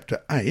Ezra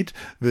chapter 8,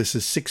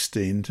 verses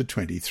 16 to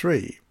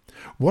 23.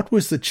 What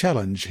was the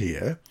challenge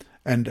here,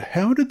 and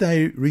how did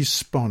they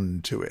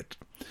respond to it?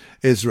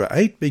 Ezra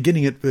 8,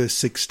 beginning at verse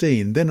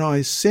 16. Then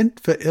I sent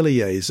for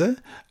Eleazar,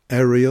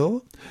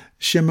 Ariel,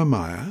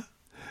 Shemaiah,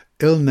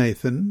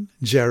 Elnathan,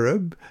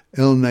 Jarib,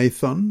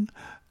 Elnathan,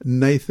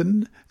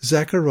 Nathan,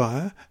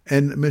 Zechariah,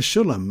 and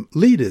Meshullam,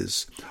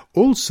 leaders,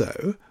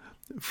 also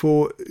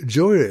for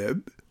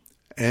Joab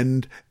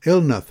and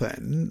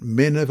Elnathan,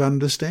 men of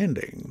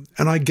understanding.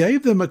 And I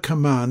gave them a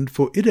command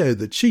for Iddo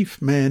the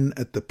chief man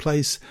at the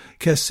place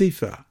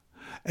Casiphia.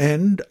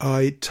 And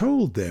I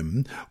told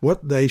them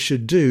what they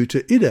should do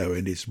to Iddo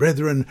and his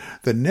brethren,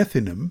 the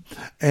Nethinim,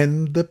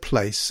 and the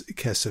place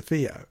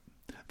Casiphia,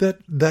 that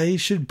they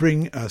should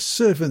bring us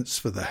servants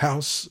for the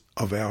house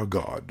of our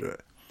God.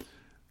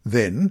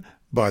 Then,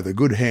 by the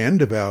good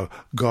hand of our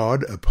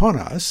God upon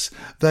us,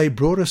 they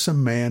brought us a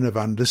man of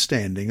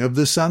understanding, of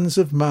the sons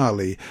of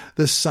Mali,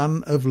 the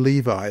son of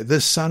Levi,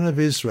 the son of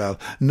Israel,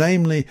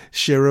 namely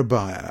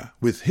Sherebiah,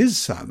 with his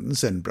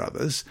sons and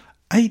brothers,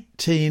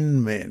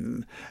 18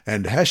 men,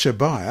 and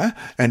Hashabiah,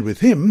 and with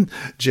him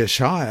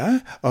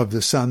Jeshiah of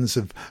the sons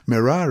of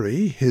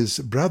Merari, his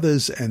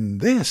brothers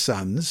and their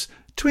sons,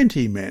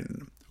 20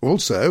 men.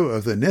 Also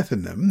of the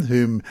Nethinim,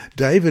 whom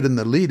David and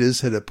the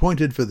leaders had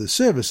appointed for the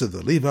service of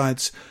the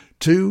Levites,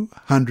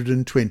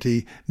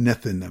 220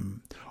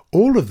 Nethinim.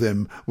 All of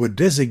them were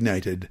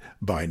designated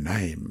by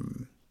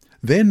name.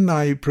 Then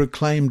I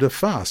proclaimed a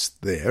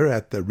fast there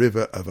at the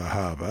river of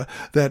Ahava,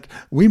 that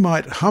we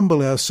might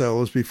humble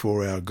ourselves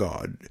before our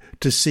God,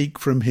 to seek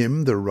from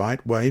him the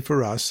right way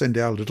for us and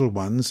our little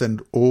ones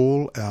and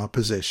all our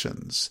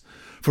possessions.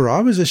 For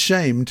I was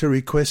ashamed to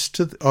request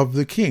of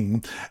the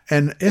king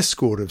an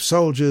escort of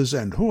soldiers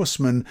and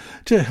horsemen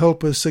to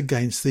help us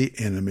against the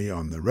enemy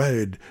on the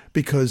road,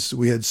 because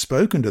we had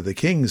spoken to the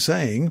king,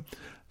 saying,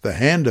 The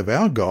hand of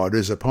our God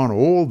is upon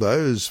all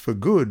those for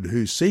good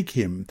who seek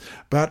him,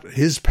 but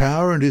his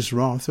power and his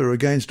wrath are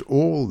against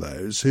all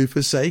those who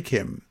forsake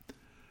him.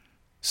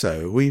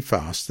 So we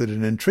fasted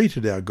and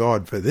entreated our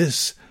God for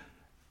this,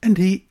 and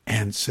he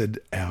answered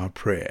our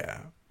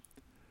prayer.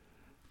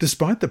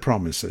 Despite the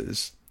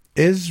promises,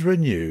 Ezra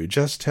knew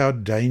just how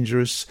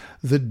dangerous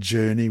the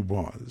journey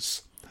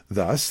was.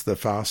 Thus, the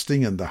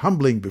fasting and the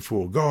humbling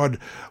before God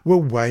were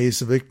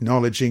ways of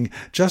acknowledging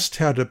just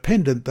how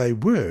dependent they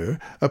were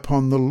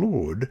upon the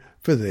Lord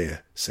for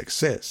their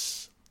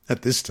success.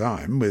 At this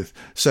time, with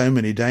so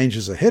many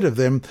dangers ahead of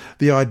them,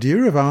 the idea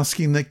of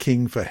asking the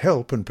king for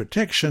help and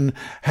protection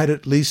had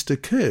at least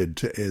occurred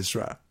to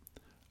Ezra.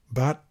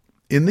 But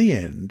in the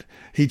end,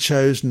 he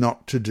chose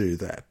not to do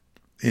that,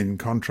 in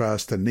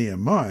contrast to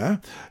Nehemiah,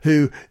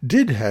 who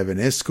did have an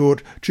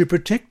escort to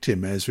protect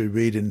him, as we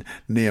read in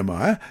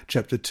Nehemiah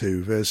chapter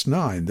 2, verse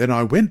 9. Then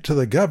I went to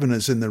the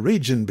governors in the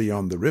region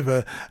beyond the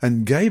river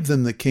and gave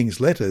them the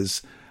king's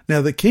letters.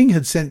 Now the king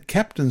had sent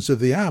captains of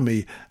the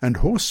army and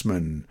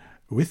horsemen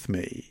with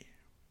me.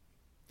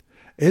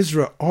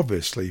 Ezra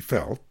obviously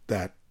felt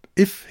that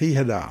if he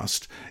had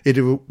asked,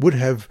 it would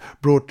have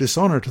brought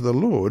dishonour to the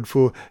Lord,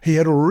 for he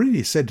had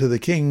already said to the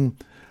king,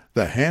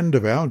 The hand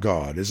of our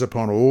God is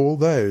upon all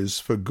those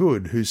for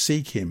good who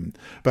seek him,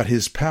 but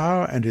his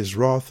power and his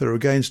wrath are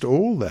against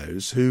all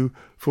those who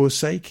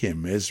forsake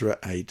him. Ezra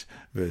 8,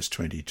 verse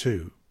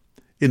 22.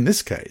 In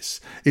this case,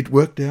 it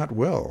worked out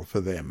well for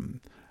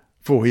them,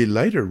 for he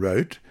later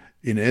wrote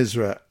in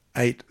Ezra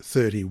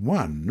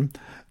 8:31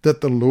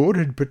 that the Lord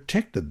had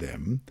protected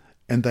them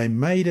and they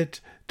made it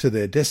to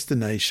their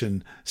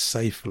destination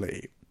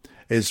safely.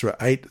 Ezra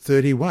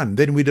 8:31.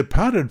 Then we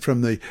departed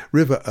from the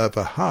river of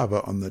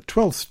Ahava on the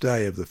 12th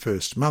day of the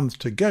first month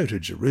to go to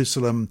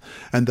Jerusalem,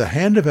 and the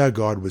hand of our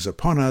God was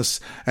upon us,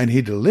 and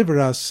he delivered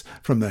us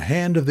from the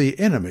hand of the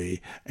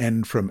enemy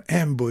and from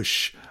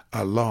ambush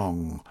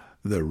along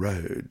the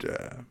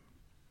road.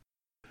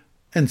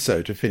 And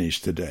so to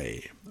finish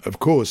today, of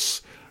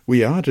course,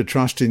 We are to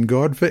trust in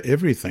God for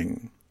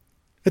everything.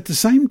 At the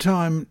same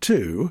time,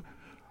 too,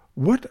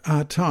 what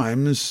are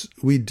times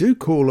we do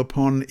call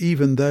upon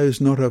even those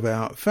not of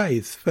our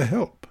faith for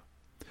help?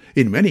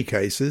 In many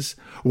cases,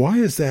 why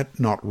is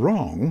that not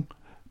wrong,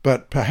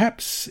 but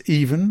perhaps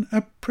even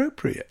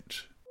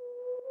appropriate?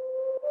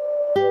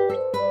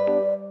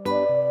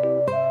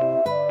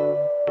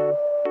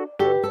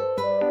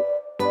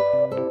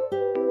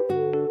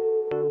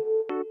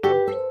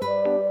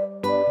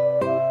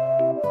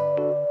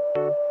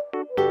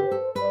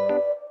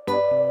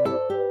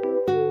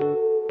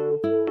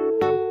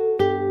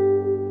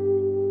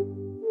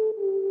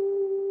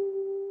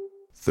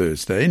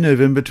 Thursday,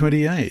 November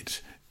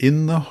 28,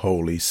 in the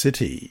Holy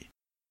City.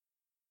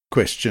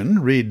 Question,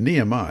 read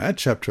Nehemiah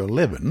chapter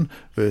 11,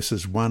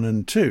 verses 1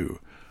 and 2.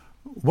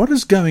 What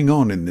is going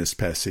on in this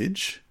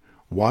passage?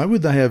 Why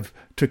would they have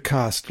to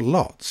cast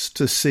lots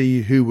to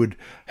see who would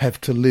have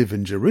to live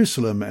in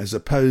Jerusalem as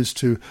opposed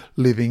to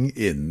living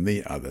in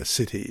the other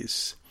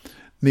cities?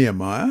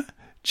 Nehemiah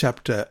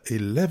chapter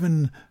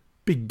 11,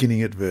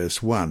 beginning at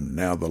verse 1.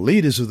 Now the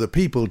leaders of the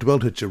people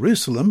dwelt at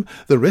Jerusalem.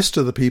 The rest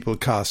of the people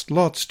cast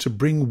lots to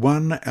bring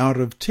 1 out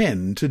of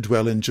 10 to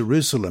dwell in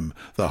Jerusalem,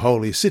 the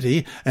holy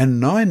city,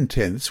 and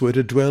 9/10 were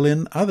to dwell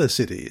in other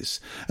cities.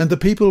 And the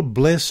people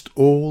blessed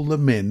all the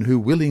men who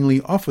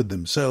willingly offered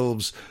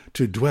themselves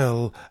to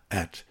dwell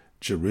at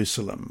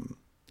Jerusalem.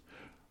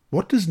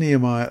 What does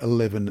Nehemiah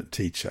 11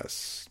 teach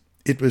us?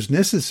 It was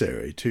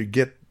necessary to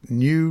get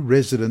new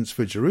residents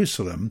for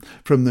Jerusalem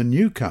from the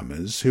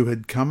newcomers who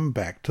had come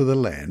back to the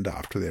land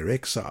after their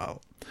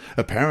exile.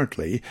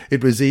 Apparently,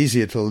 it was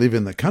easier to live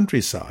in the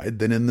countryside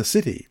than in the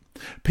city.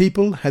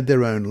 People had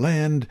their own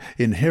land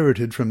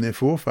inherited from their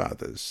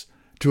forefathers.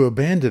 To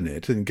abandon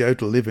it and go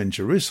to live in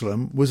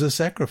Jerusalem was a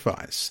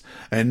sacrifice,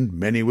 and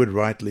many would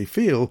rightly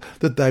feel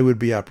that they would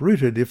be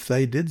uprooted if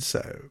they did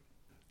so.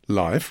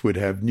 Life would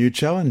have new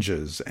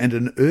challenges, and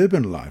an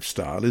urban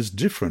lifestyle is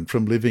different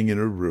from living in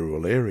a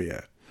rural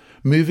area.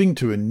 Moving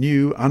to a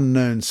new,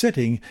 unknown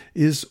setting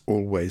is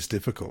always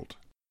difficult.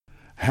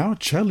 How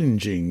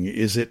challenging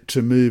is it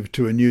to move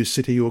to a new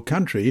city or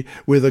country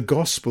where the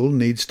gospel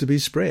needs to be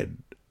spread?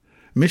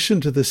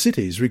 Mission to the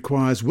cities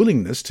requires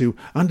willingness to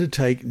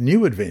undertake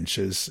new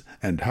adventures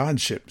and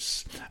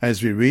hardships.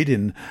 As we read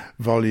in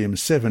Volume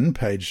 7,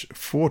 page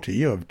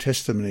 40 of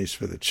Testimonies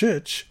for the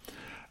Church,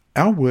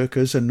 our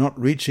workers are not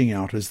reaching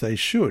out as they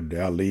should.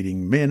 Our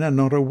leading men are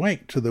not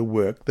awake to the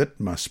work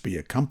that must be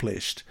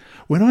accomplished.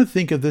 When I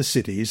think of the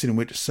cities in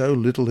which so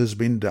little has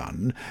been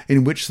done,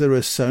 in which there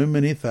are so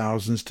many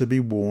thousands to be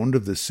warned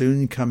of the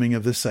soon coming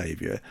of the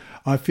Saviour,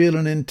 I feel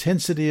an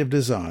intensity of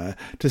desire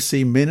to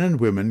see men and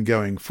women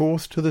going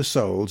forth to the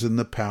souls in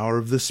the power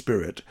of the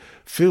Spirit,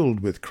 filled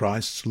with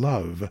Christ's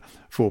love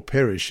for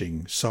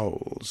perishing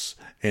souls."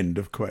 End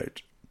of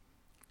quote.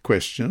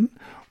 Question.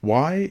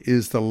 Why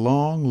is the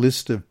long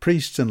list of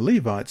priests and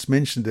Levites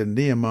mentioned in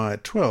Nehemiah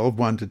 12,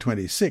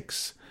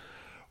 1-26?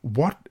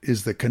 What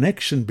is the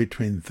connection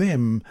between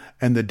them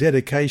and the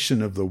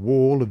dedication of the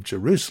wall of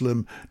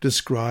Jerusalem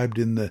described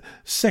in the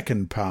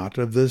second part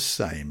of the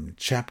same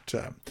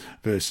chapter,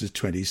 verses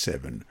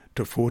 27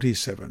 to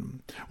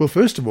 47? Well,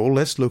 first of all,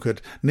 let's look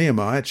at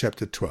Nehemiah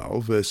chapter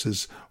 12,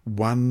 verses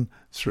 1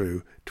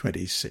 through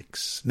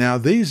 26. Now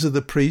these are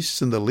the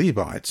priests and the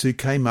Levites who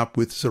came up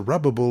with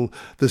Zerubbabel,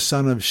 the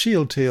son of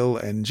Shealtiel,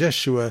 and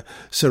Jeshua,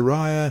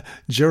 Seraiah,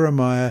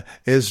 Jeremiah,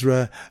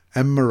 Ezra,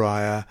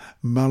 Amariah,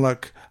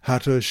 Malach,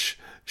 Hattush,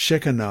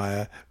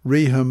 Shechaniah,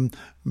 Rehum,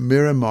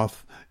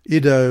 Meremoth,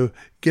 Iddo,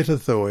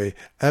 Gittithoi,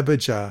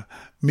 Abijah,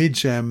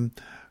 Mijam,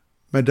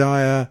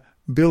 Madiah,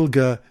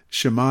 Bilgah,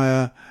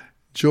 Shemaiah,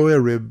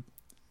 Joiarib,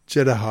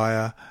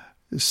 Jedahiah,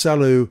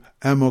 Sallu,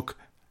 Amok,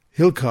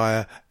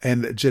 Hilkiah,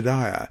 and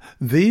Jediah.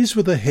 These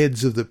were the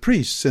heads of the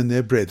priests and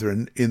their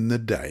brethren in the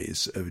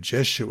days of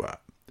Jeshua.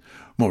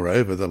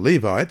 Moreover, the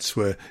Levites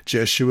were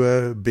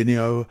Jeshua,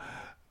 Bineo,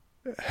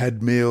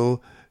 Hadmiel,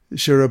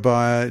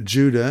 Sherebiah,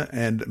 Judah,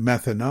 and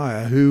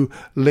Mathaniah, who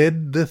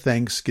led the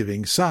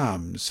thanksgiving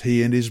psalms,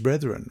 he and his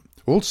brethren.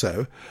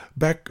 Also,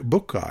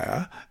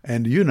 Bakbukiah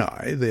and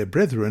Unai, their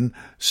brethren,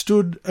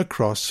 stood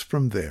across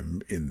from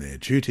them in their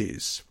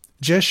duties.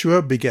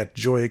 Jeshua begat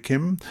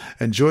Joachim,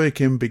 and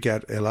Joachim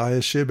begat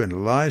Eliashib, and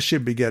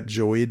Eliashib begat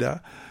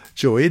Joiada.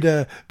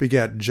 Joiada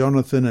begat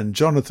Jonathan, and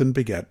Jonathan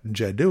begat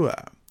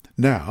Jaddua.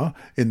 Now,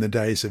 in the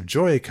days of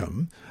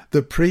Joachim,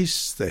 the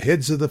priests, the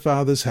heads of the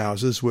fathers'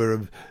 houses, were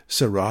of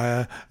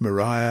Seraiah,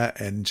 Moriah,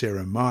 and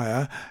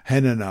Jeremiah,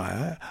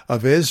 Hananiah,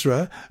 of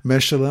Ezra,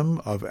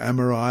 Meshullam, of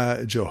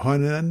Amariah,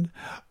 Johanan,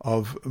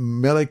 of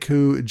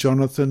Melichu,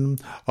 Jonathan,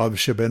 of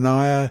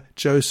Shebaniah,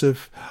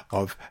 Joseph,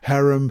 of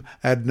Haram,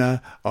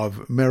 Adna,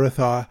 of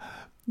Merathah,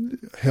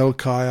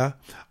 Helkiah,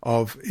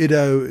 of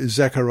Iddo,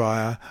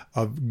 Zechariah,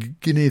 of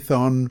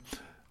Ginnethon,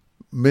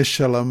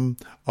 Meshullam,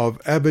 of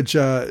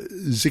Abijah,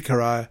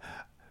 Zechariah,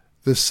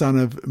 the son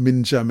of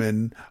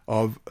Minjamin,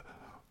 of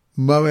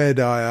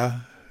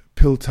Moadiah,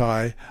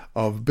 Piltai,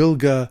 of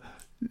Bilgah,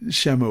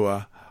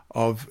 Shammua,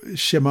 of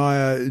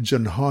Shemaiah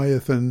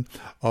Jehoiathan,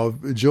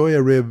 of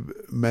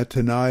Joiarib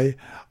Mattanai,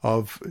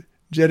 of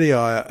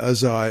Jediah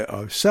Uzai,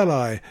 of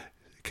Salai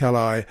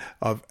Kalai,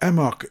 of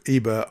Amok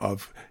Eber,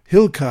 of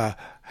Hilkah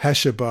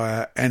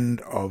Hashabiah,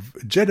 and of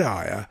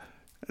Jediah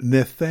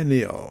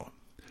Nathaniel.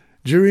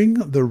 During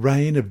the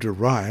reign of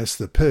Darius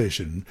the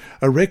Persian,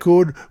 a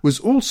record was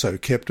also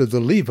kept of the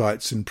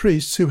Levites and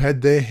priests who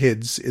had their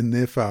heads in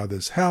their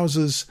fathers'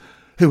 houses,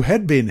 who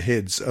had been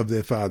heads of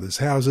their fathers'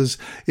 houses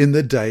in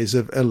the days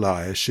of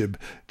Eliashib,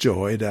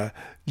 Jehoiada,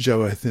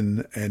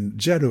 Joathan, and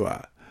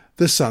Jaddua,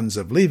 the sons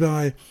of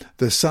Levi,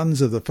 the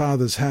sons of the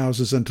fathers'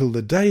 houses, until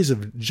the days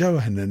of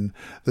Johanan,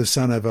 the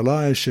son of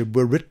Eliashib,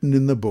 were written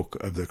in the book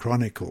of the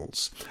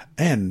Chronicles.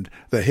 And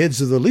the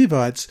heads of the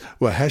Levites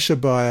were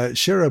Hashabiah,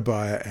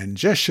 Sherebiah, and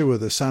Jeshua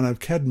the son of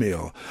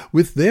Kadmiel,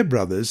 with their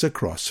brothers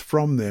across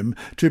from them,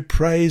 to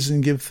praise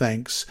and give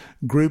thanks,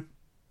 group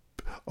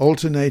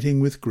alternating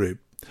with group,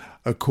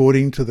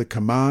 according to the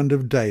command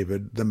of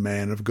David, the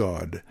man of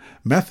God.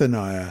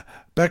 Mathaniah,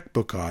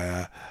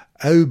 Bakbukiah,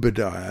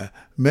 Obadiah,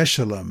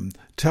 Meshullam,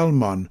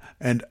 Talmon,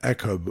 and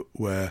Akub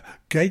were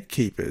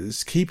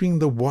gatekeepers, keeping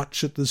the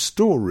watch at the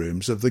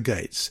storerooms of the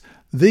gates.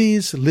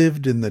 These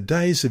lived in the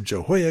days of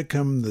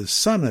Jehoiakim, the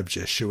son of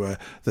Jeshua,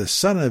 the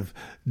son of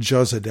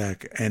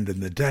Jozadak, and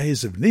in the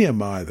days of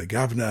Nehemiah the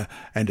governor,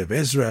 and of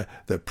Ezra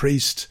the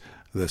priest,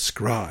 the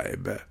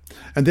scribe.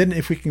 And then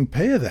if we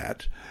compare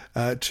that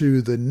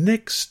to the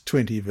next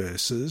 20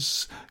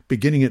 verses,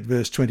 beginning at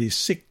verse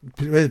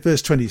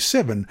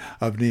 27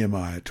 of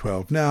Nehemiah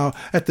 12. Now,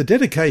 at the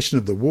dedication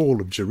of the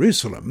wall of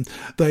Jerusalem,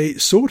 they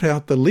sought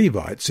out the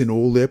Levites in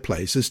all their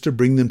places to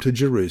bring them to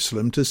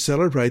Jerusalem to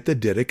celebrate the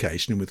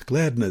dedication with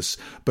gladness,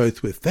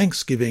 both with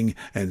thanksgiving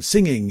and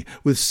singing,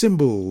 with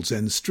cymbals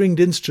and stringed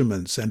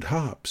instruments and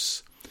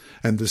harps.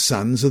 And the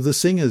sons of the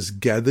singers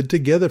gathered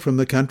together from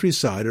the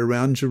countryside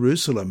around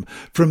Jerusalem,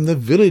 from the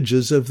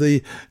villages of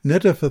the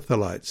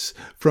Netophathalites,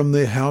 from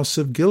the house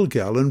of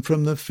Gilgal, and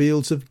from the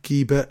fields of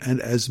Geba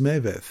and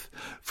Asmaveth.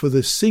 For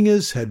the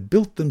singers had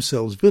built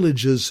themselves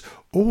villages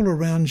all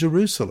around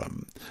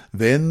Jerusalem.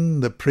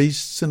 Then the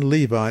priests and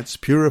Levites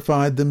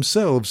purified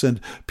themselves, and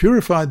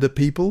purified the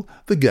people,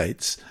 the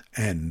gates,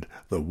 and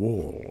the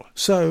wall.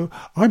 So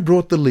I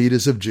brought the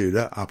leaders of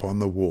Judah up on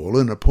the wall,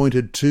 and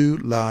appointed 2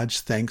 large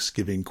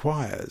thanksgiving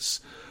choirs.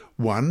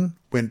 One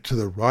went to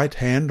the right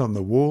hand on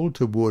the wall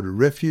toward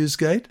Refuse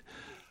Gate.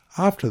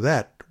 After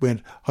that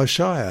went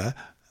Hoshea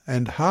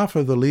and half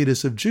of the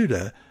leaders of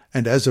Judah,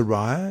 and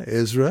Azariah,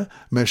 Ezra,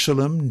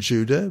 Meshullam,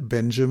 Judah,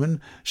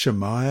 Benjamin,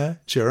 Shemaiah,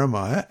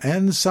 Jeremiah,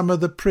 and some of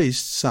the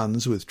priests'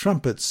 sons with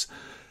trumpets,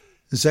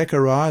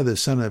 Zechariah the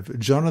son of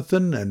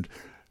Jonathan, and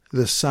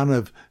the son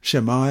of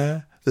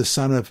Shemaiah, the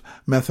son of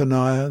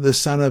Mathaniah, the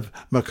son of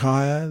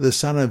Micaiah, the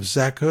son of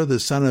Zaccur, the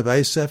son of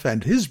Asaph,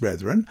 and his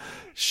brethren,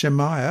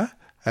 Shemaiah,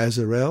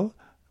 Azarel,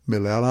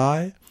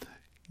 Milalai,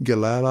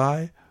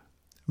 Gilalai,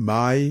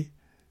 Mai,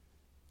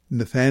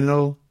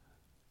 Nathanael,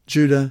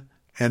 Judah,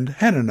 and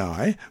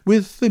Hanani,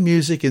 with the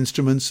music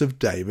instruments of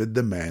David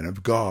the man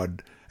of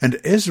God. And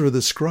Ezra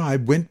the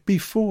scribe went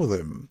before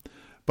them.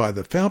 By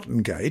the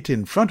fountain gate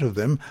in front of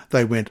them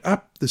they went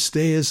up the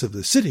stairs of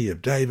the city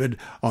of David,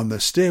 on the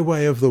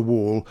stairway of the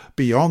wall,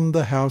 beyond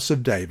the house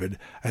of David,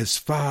 as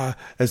far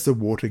as the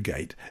water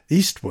gate,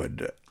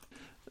 eastward.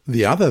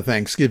 The other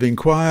thanksgiving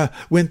choir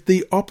went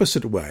the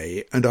opposite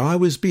way, and I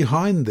was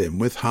behind them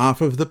with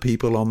half of the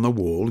people on the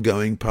wall,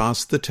 going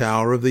past the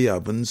tower of the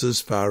ovens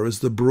as far as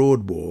the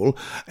broad wall,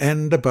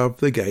 and above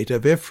the gate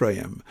of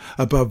Ephraim,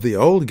 above the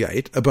old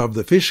gate, above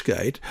the fish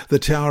gate, the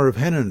tower of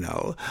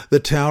Hananel,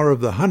 the tower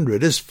of the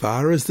 100, as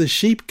far as the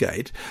sheep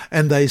gate,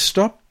 and they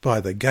stopped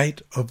by the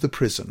gate of the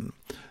prison.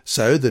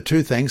 So the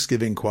 2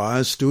 thanksgiving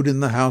choirs stood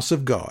in the house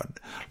of God.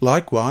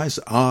 Likewise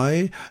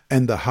I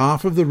and the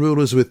half of the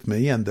rulers with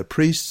me, and the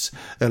priests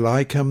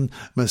Eliakim,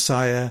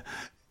 Messiah,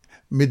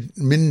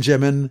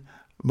 Minjamin,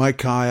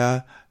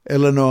 Micaiah,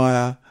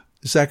 Elanoiah,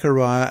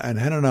 Zechariah, and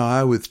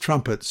Hananiah with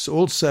trumpets,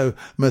 also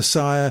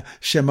Messiah,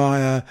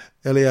 Shemaiah,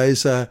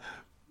 Eleazar,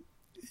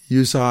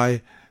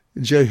 Uzai,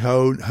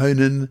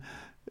 Jehohanan,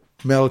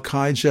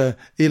 Malchijah,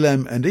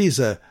 Elam, and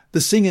Ezer. The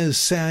singers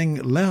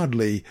sang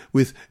loudly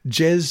with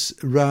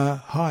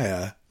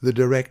Jezrahiah the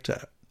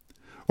director.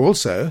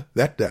 Also,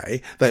 that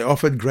day they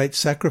offered great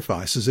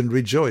sacrifices and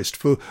rejoiced,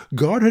 for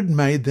God had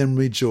made them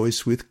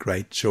rejoice with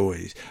great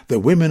joy. The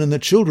women and the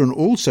children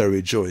also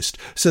rejoiced,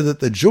 so that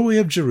the joy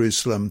of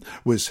Jerusalem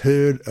was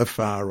heard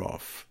afar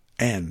off.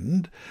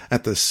 And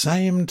at the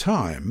same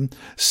time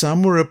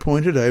some were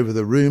appointed over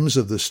the rooms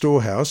of the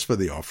storehouse for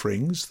the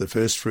offerings, the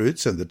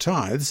firstfruits, and the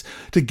tithes,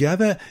 to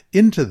gather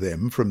into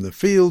them from the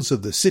fields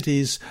of the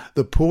cities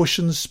the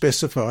portions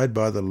specified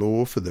by the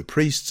law for the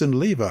priests and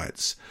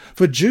Levites.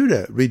 For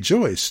Judah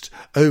rejoiced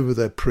over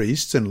the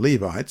priests and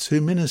Levites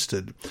who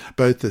ministered.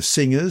 Both the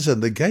singers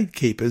and the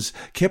gatekeepers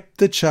kept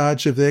the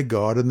charge of their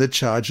God and the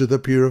charge of the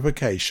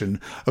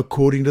purification,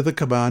 according to the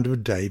command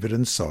of David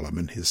and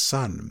Solomon his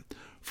son.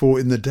 For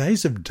in the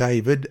days of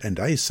David and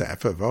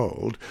Asaph of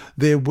old,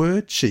 there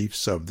were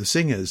chiefs of the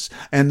singers,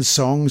 and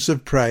songs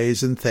of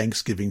praise and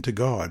thanksgiving to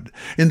God.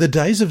 In the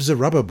days of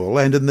Zerubbabel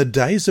and in the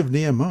days of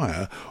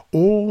Nehemiah,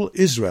 all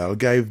Israel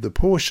gave the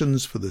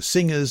portions for the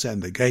singers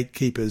and the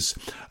gatekeepers,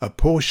 a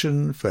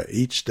portion for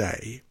each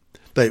day.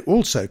 They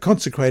also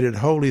consecrated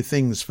holy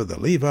things for the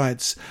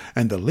Levites,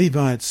 and the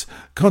Levites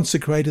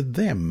consecrated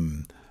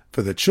them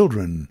for the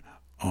children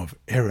of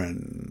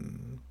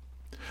Aaron.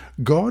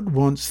 God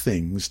wants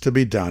things to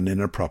be done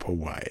in a proper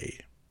way.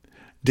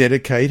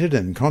 Dedicated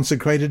and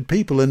consecrated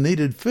people are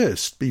needed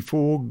first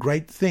before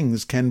great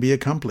things can be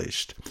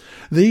accomplished.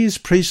 These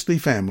priestly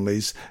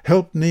families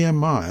helped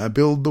Nehemiah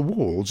build the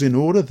walls in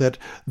order that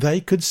they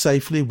could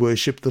safely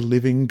worship the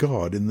living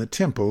God in the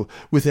temple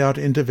without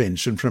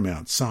intervention from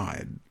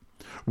outside.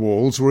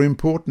 Walls were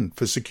important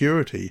for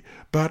security,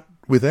 but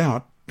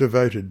without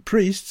devoted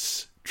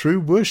priests, true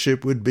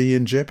worship would be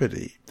in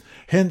jeopardy.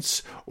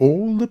 Hence,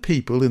 all the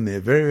people in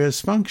their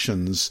various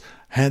functions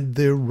had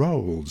their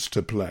roles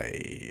to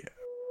play.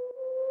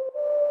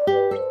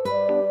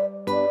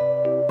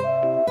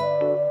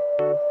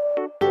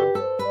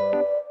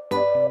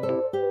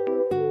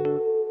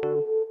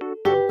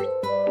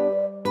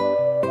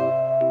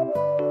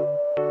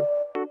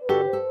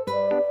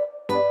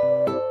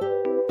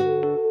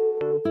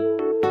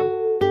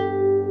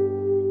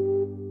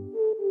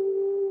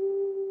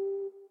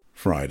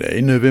 Friday,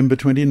 November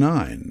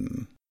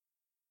 29.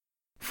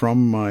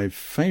 From my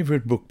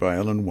favourite book by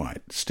Ellen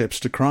White, Steps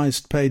to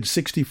Christ, page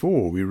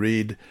 64, we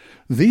read,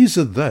 "These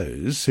are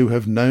those who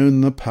have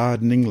known the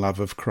pardoning love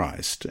of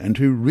Christ, and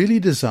who really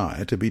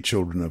desire to be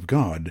children of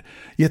God,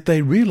 yet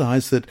they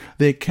realise that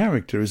their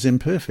character is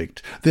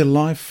imperfect, their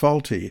life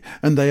faulty,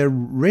 and they are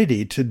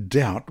ready to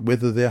doubt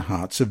whether their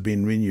hearts have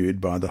been renewed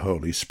by the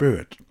Holy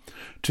Spirit.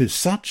 To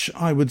such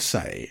I would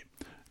say,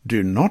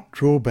 do not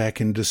draw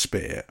back in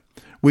despair.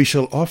 We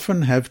shall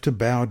often have to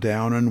bow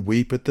down and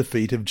weep at the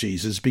feet of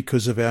Jesus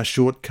because of our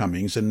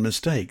shortcomings and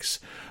mistakes,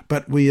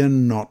 but we are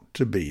not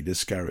to be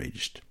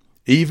discouraged.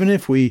 Even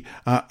if we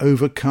are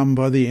overcome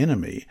by the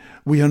enemy,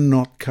 we are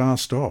not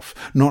cast off,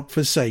 not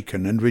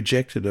forsaken and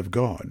rejected of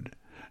God.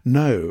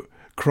 No,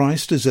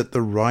 Christ is at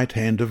the right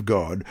hand of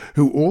God,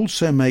 who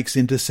also makes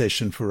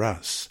intercession for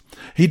us.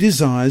 He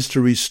desires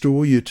to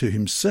restore you to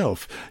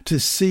himself, to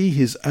see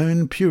his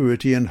own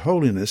purity and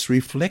holiness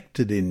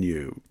reflected in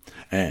you.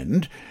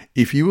 And,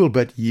 if you will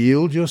but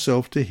yield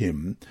yourself to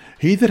him,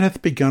 he that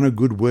hath begun a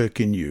good work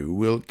in you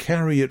will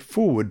carry it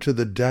forward to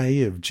the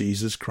day of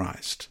Jesus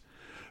Christ.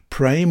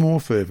 Pray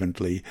more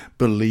fervently,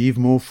 believe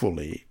more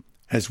fully.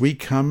 As we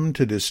come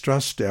to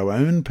distrust our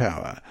own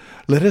power,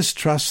 let us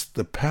trust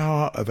the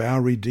power of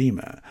our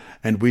Redeemer,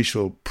 and we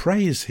shall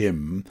praise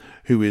him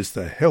who is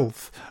the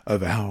health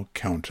of our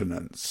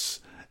countenance."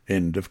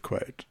 End of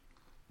quote.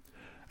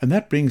 And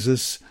that brings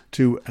us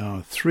to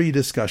our 3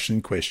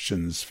 discussion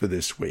questions for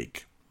this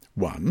week.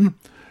 1.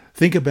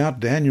 Think about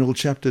Daniel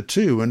chapter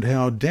 2 and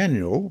how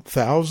Daniel,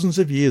 thousands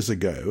of years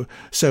ago,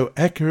 so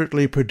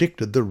accurately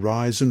predicted the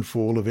rise and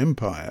fall of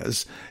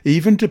empires,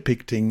 even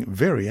depicting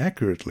very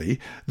accurately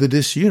the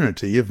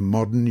disunity of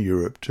modern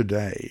Europe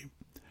today.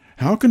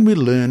 How can we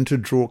learn to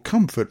draw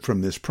comfort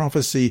from this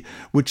prophecy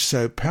which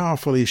so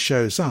powerfully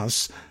shows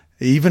us,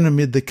 even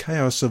amid the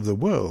chaos of the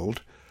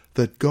world,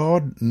 that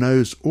God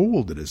knows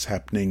all that is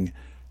happening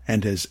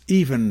and has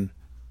even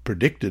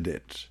predicted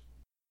it?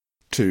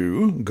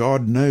 2.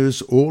 God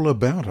knows all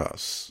about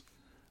us.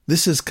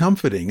 This is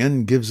comforting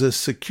and gives us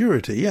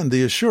security and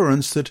the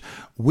assurance that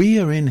we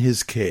are in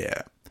his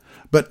care.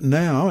 But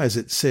now, as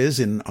it says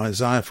in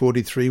Isaiah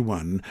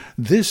 43:1,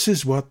 this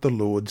is what the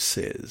Lord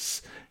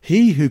says,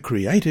 "He who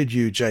created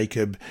you,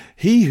 Jacob,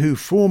 he who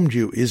formed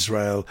you,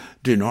 Israel,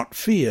 do not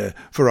fear,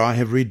 for I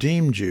have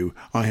redeemed you.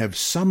 I have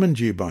summoned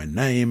you by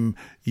name.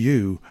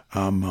 You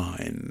are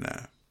mine."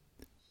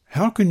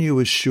 How can you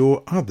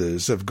assure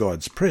others of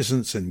God's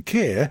presence and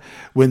care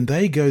when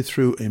they go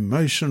through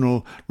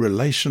emotional,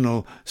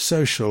 relational,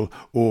 social,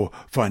 or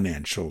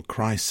financial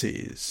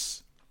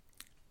crises?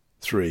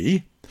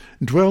 3.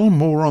 Dwell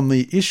more on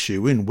the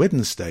issue in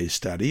Wednesday's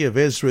study of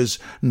Ezra's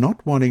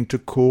not wanting to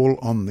call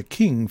on the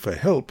king for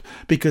help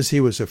because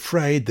he was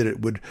afraid that it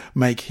would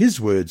make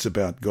his words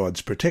about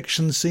God's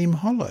protection seem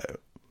hollow.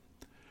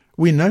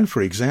 We know,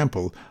 for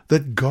example,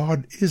 that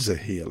God is a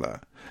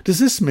healer. Does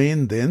this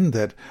mean, then,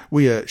 that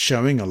we are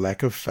showing a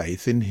lack of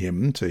faith in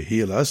him to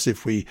heal us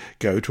if we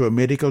go to a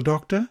medical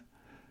doctor?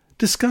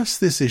 Discuss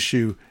this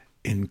issue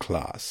in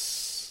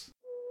class.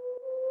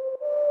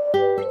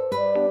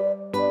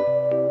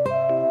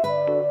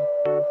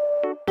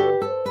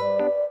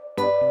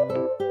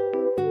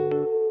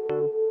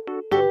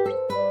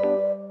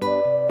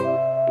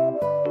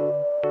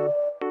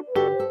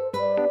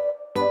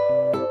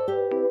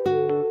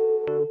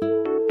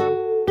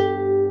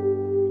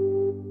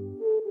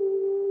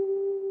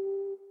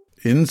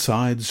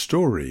 Inside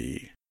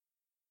Story.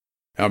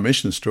 Our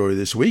mission story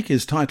this week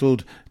is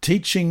titled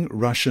Teaching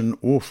Russian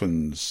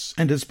Orphans,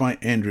 and is by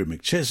Andrew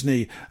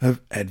McChesney of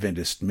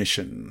Adventist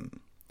Mission.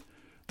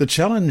 The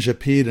challenge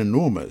appeared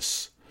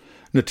enormous.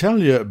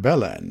 Natalia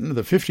Belan,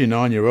 the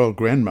 59-year-old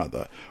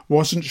grandmother,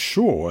 wasn't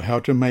sure how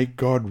to make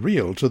God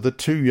real to the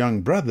two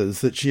young brothers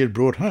that she had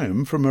brought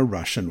home from a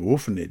Russian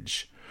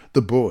orphanage.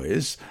 The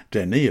boys,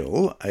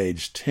 Daniil,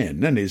 aged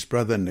 10, and his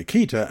brother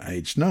Nikita,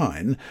 aged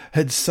 9,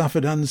 had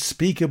suffered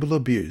unspeakable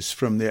abuse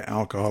from their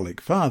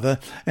alcoholic father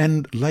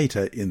and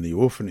later in the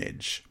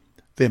orphanage.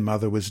 Their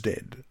mother was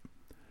dead.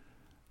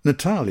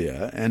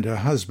 Natalia and her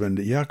husband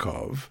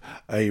Yakov,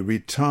 a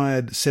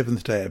retired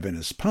Seventh-day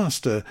Adventist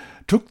pastor,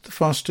 took the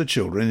foster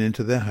children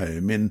into their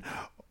home in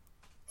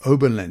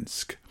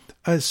Oberlensk,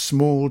 a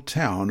small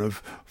town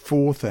of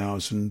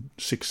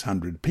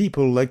 4,600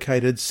 people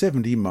located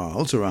 70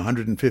 miles or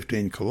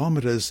 115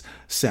 kilometres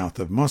south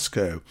of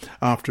Moscow,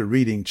 after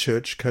reading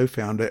church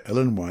co-founder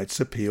Ellen White's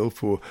appeal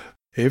for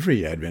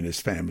every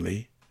Adventist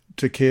family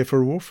to care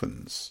for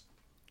orphans.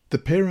 The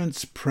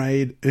parents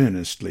prayed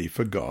earnestly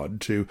for God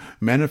to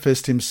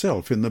manifest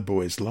himself in the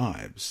boys'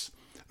 lives.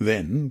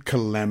 Then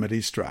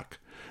calamity struck.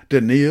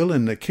 Daniil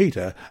and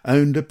Nikita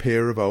owned a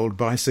pair of old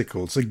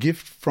bicycles, a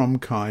gift from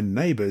kind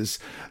neighbours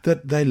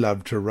that they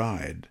loved to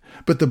ride.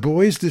 But the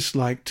boys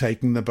disliked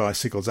taking the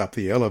bicycles up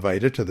the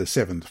elevator to the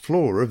 7th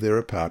floor of their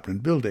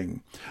apartment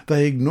building.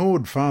 They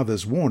ignored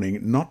Father's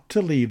warning not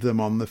to leave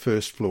them on the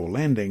first-floor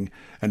landing,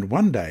 and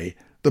one day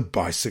the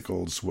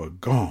bicycles were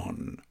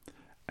gone.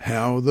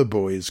 How the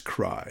boys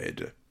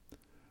cried.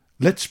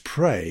 "Let's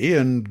pray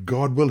and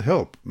God will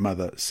help,"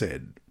 Mother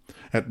said.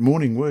 At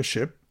morning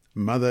worship,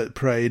 Mother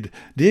prayed,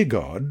 "Dear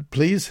God,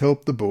 please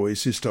help the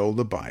boys who stole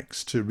the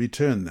bikes to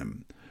return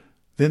them."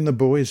 Then the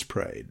boys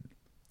prayed.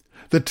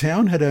 The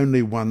town had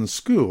only one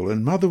school,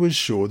 and Mother was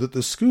sure that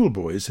the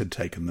schoolboys had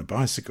taken the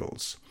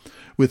bicycles.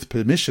 With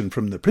permission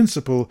from the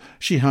principal,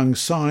 she hung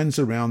signs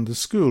around the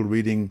school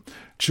reading,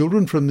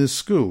 "Children from this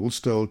school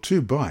stole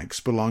 2 bikes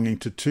belonging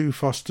to 2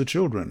 foster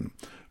children.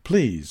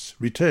 Please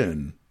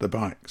return the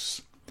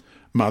bikes."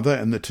 Mother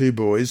and the 2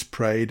 boys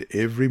prayed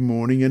every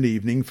morning and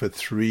evening for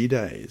 3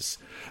 days.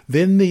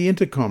 Then the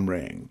intercom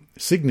rang,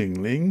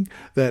 signalling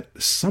that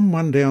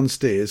someone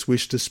downstairs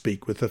wished to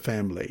speak with the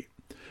family.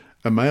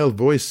 A male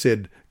voice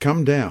said,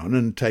 "Come down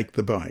and take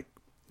the bike."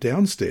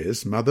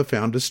 Downstairs, Mother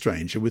found a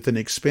stranger with an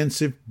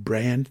expensive,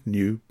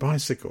 brand-new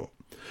bicycle.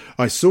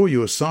 "I saw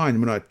your sign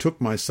when I took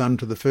my son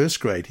to the first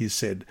grade," he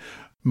said.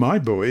 "My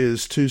boy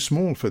is too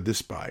small for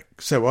this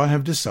bike, so I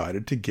have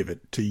decided to give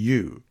it to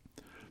you."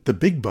 The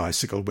big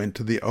bicycle went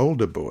to the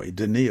older boy,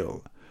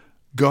 Daniil.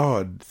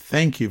 "God,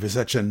 thank you for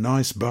such a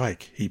nice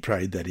bike," he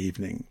prayed that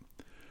evening.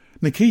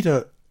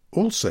 Nikita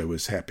also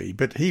was happy,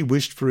 but he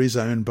wished for his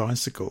own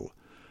bicycle.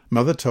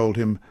 Mother told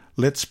him,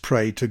 "Let's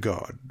pray to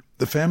God."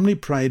 The family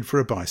prayed for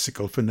a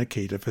bicycle for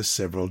Nikita for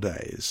several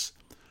days.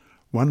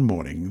 One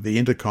morning the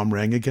intercom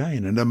rang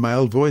again, and a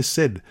male voice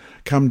said,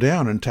 "Come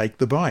down and take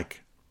the bike."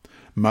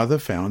 Mother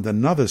found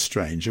another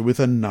stranger with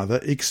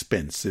another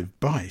expensive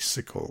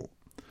bicycle.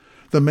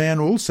 The man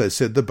also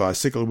said the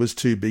bicycle was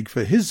too big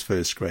for his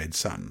first-grade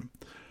son.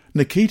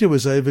 Nikita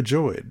was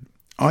overjoyed.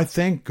 "I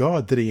thank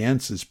God that he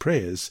answers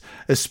prayers,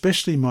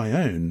 especially my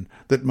own,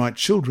 that my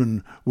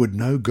children would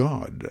know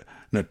God,"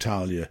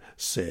 Natalia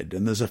said.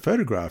 And there's a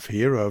photograph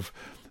here of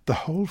the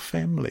whole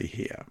family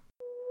here.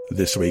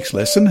 This week's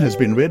lesson has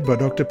been read by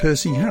Dr.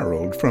 Percy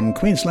Harold from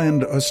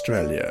Queensland,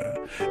 Australia.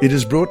 It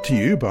is brought to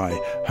you by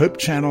Hope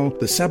Channel,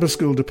 the Sabbath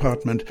School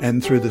Department,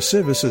 and through the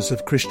services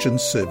of Christian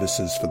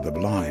Services for the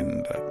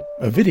Blind.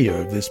 A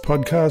video of this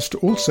podcast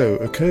also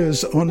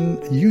occurs on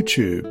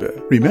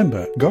YouTube.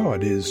 Remember,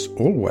 God is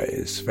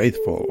always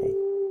faithful.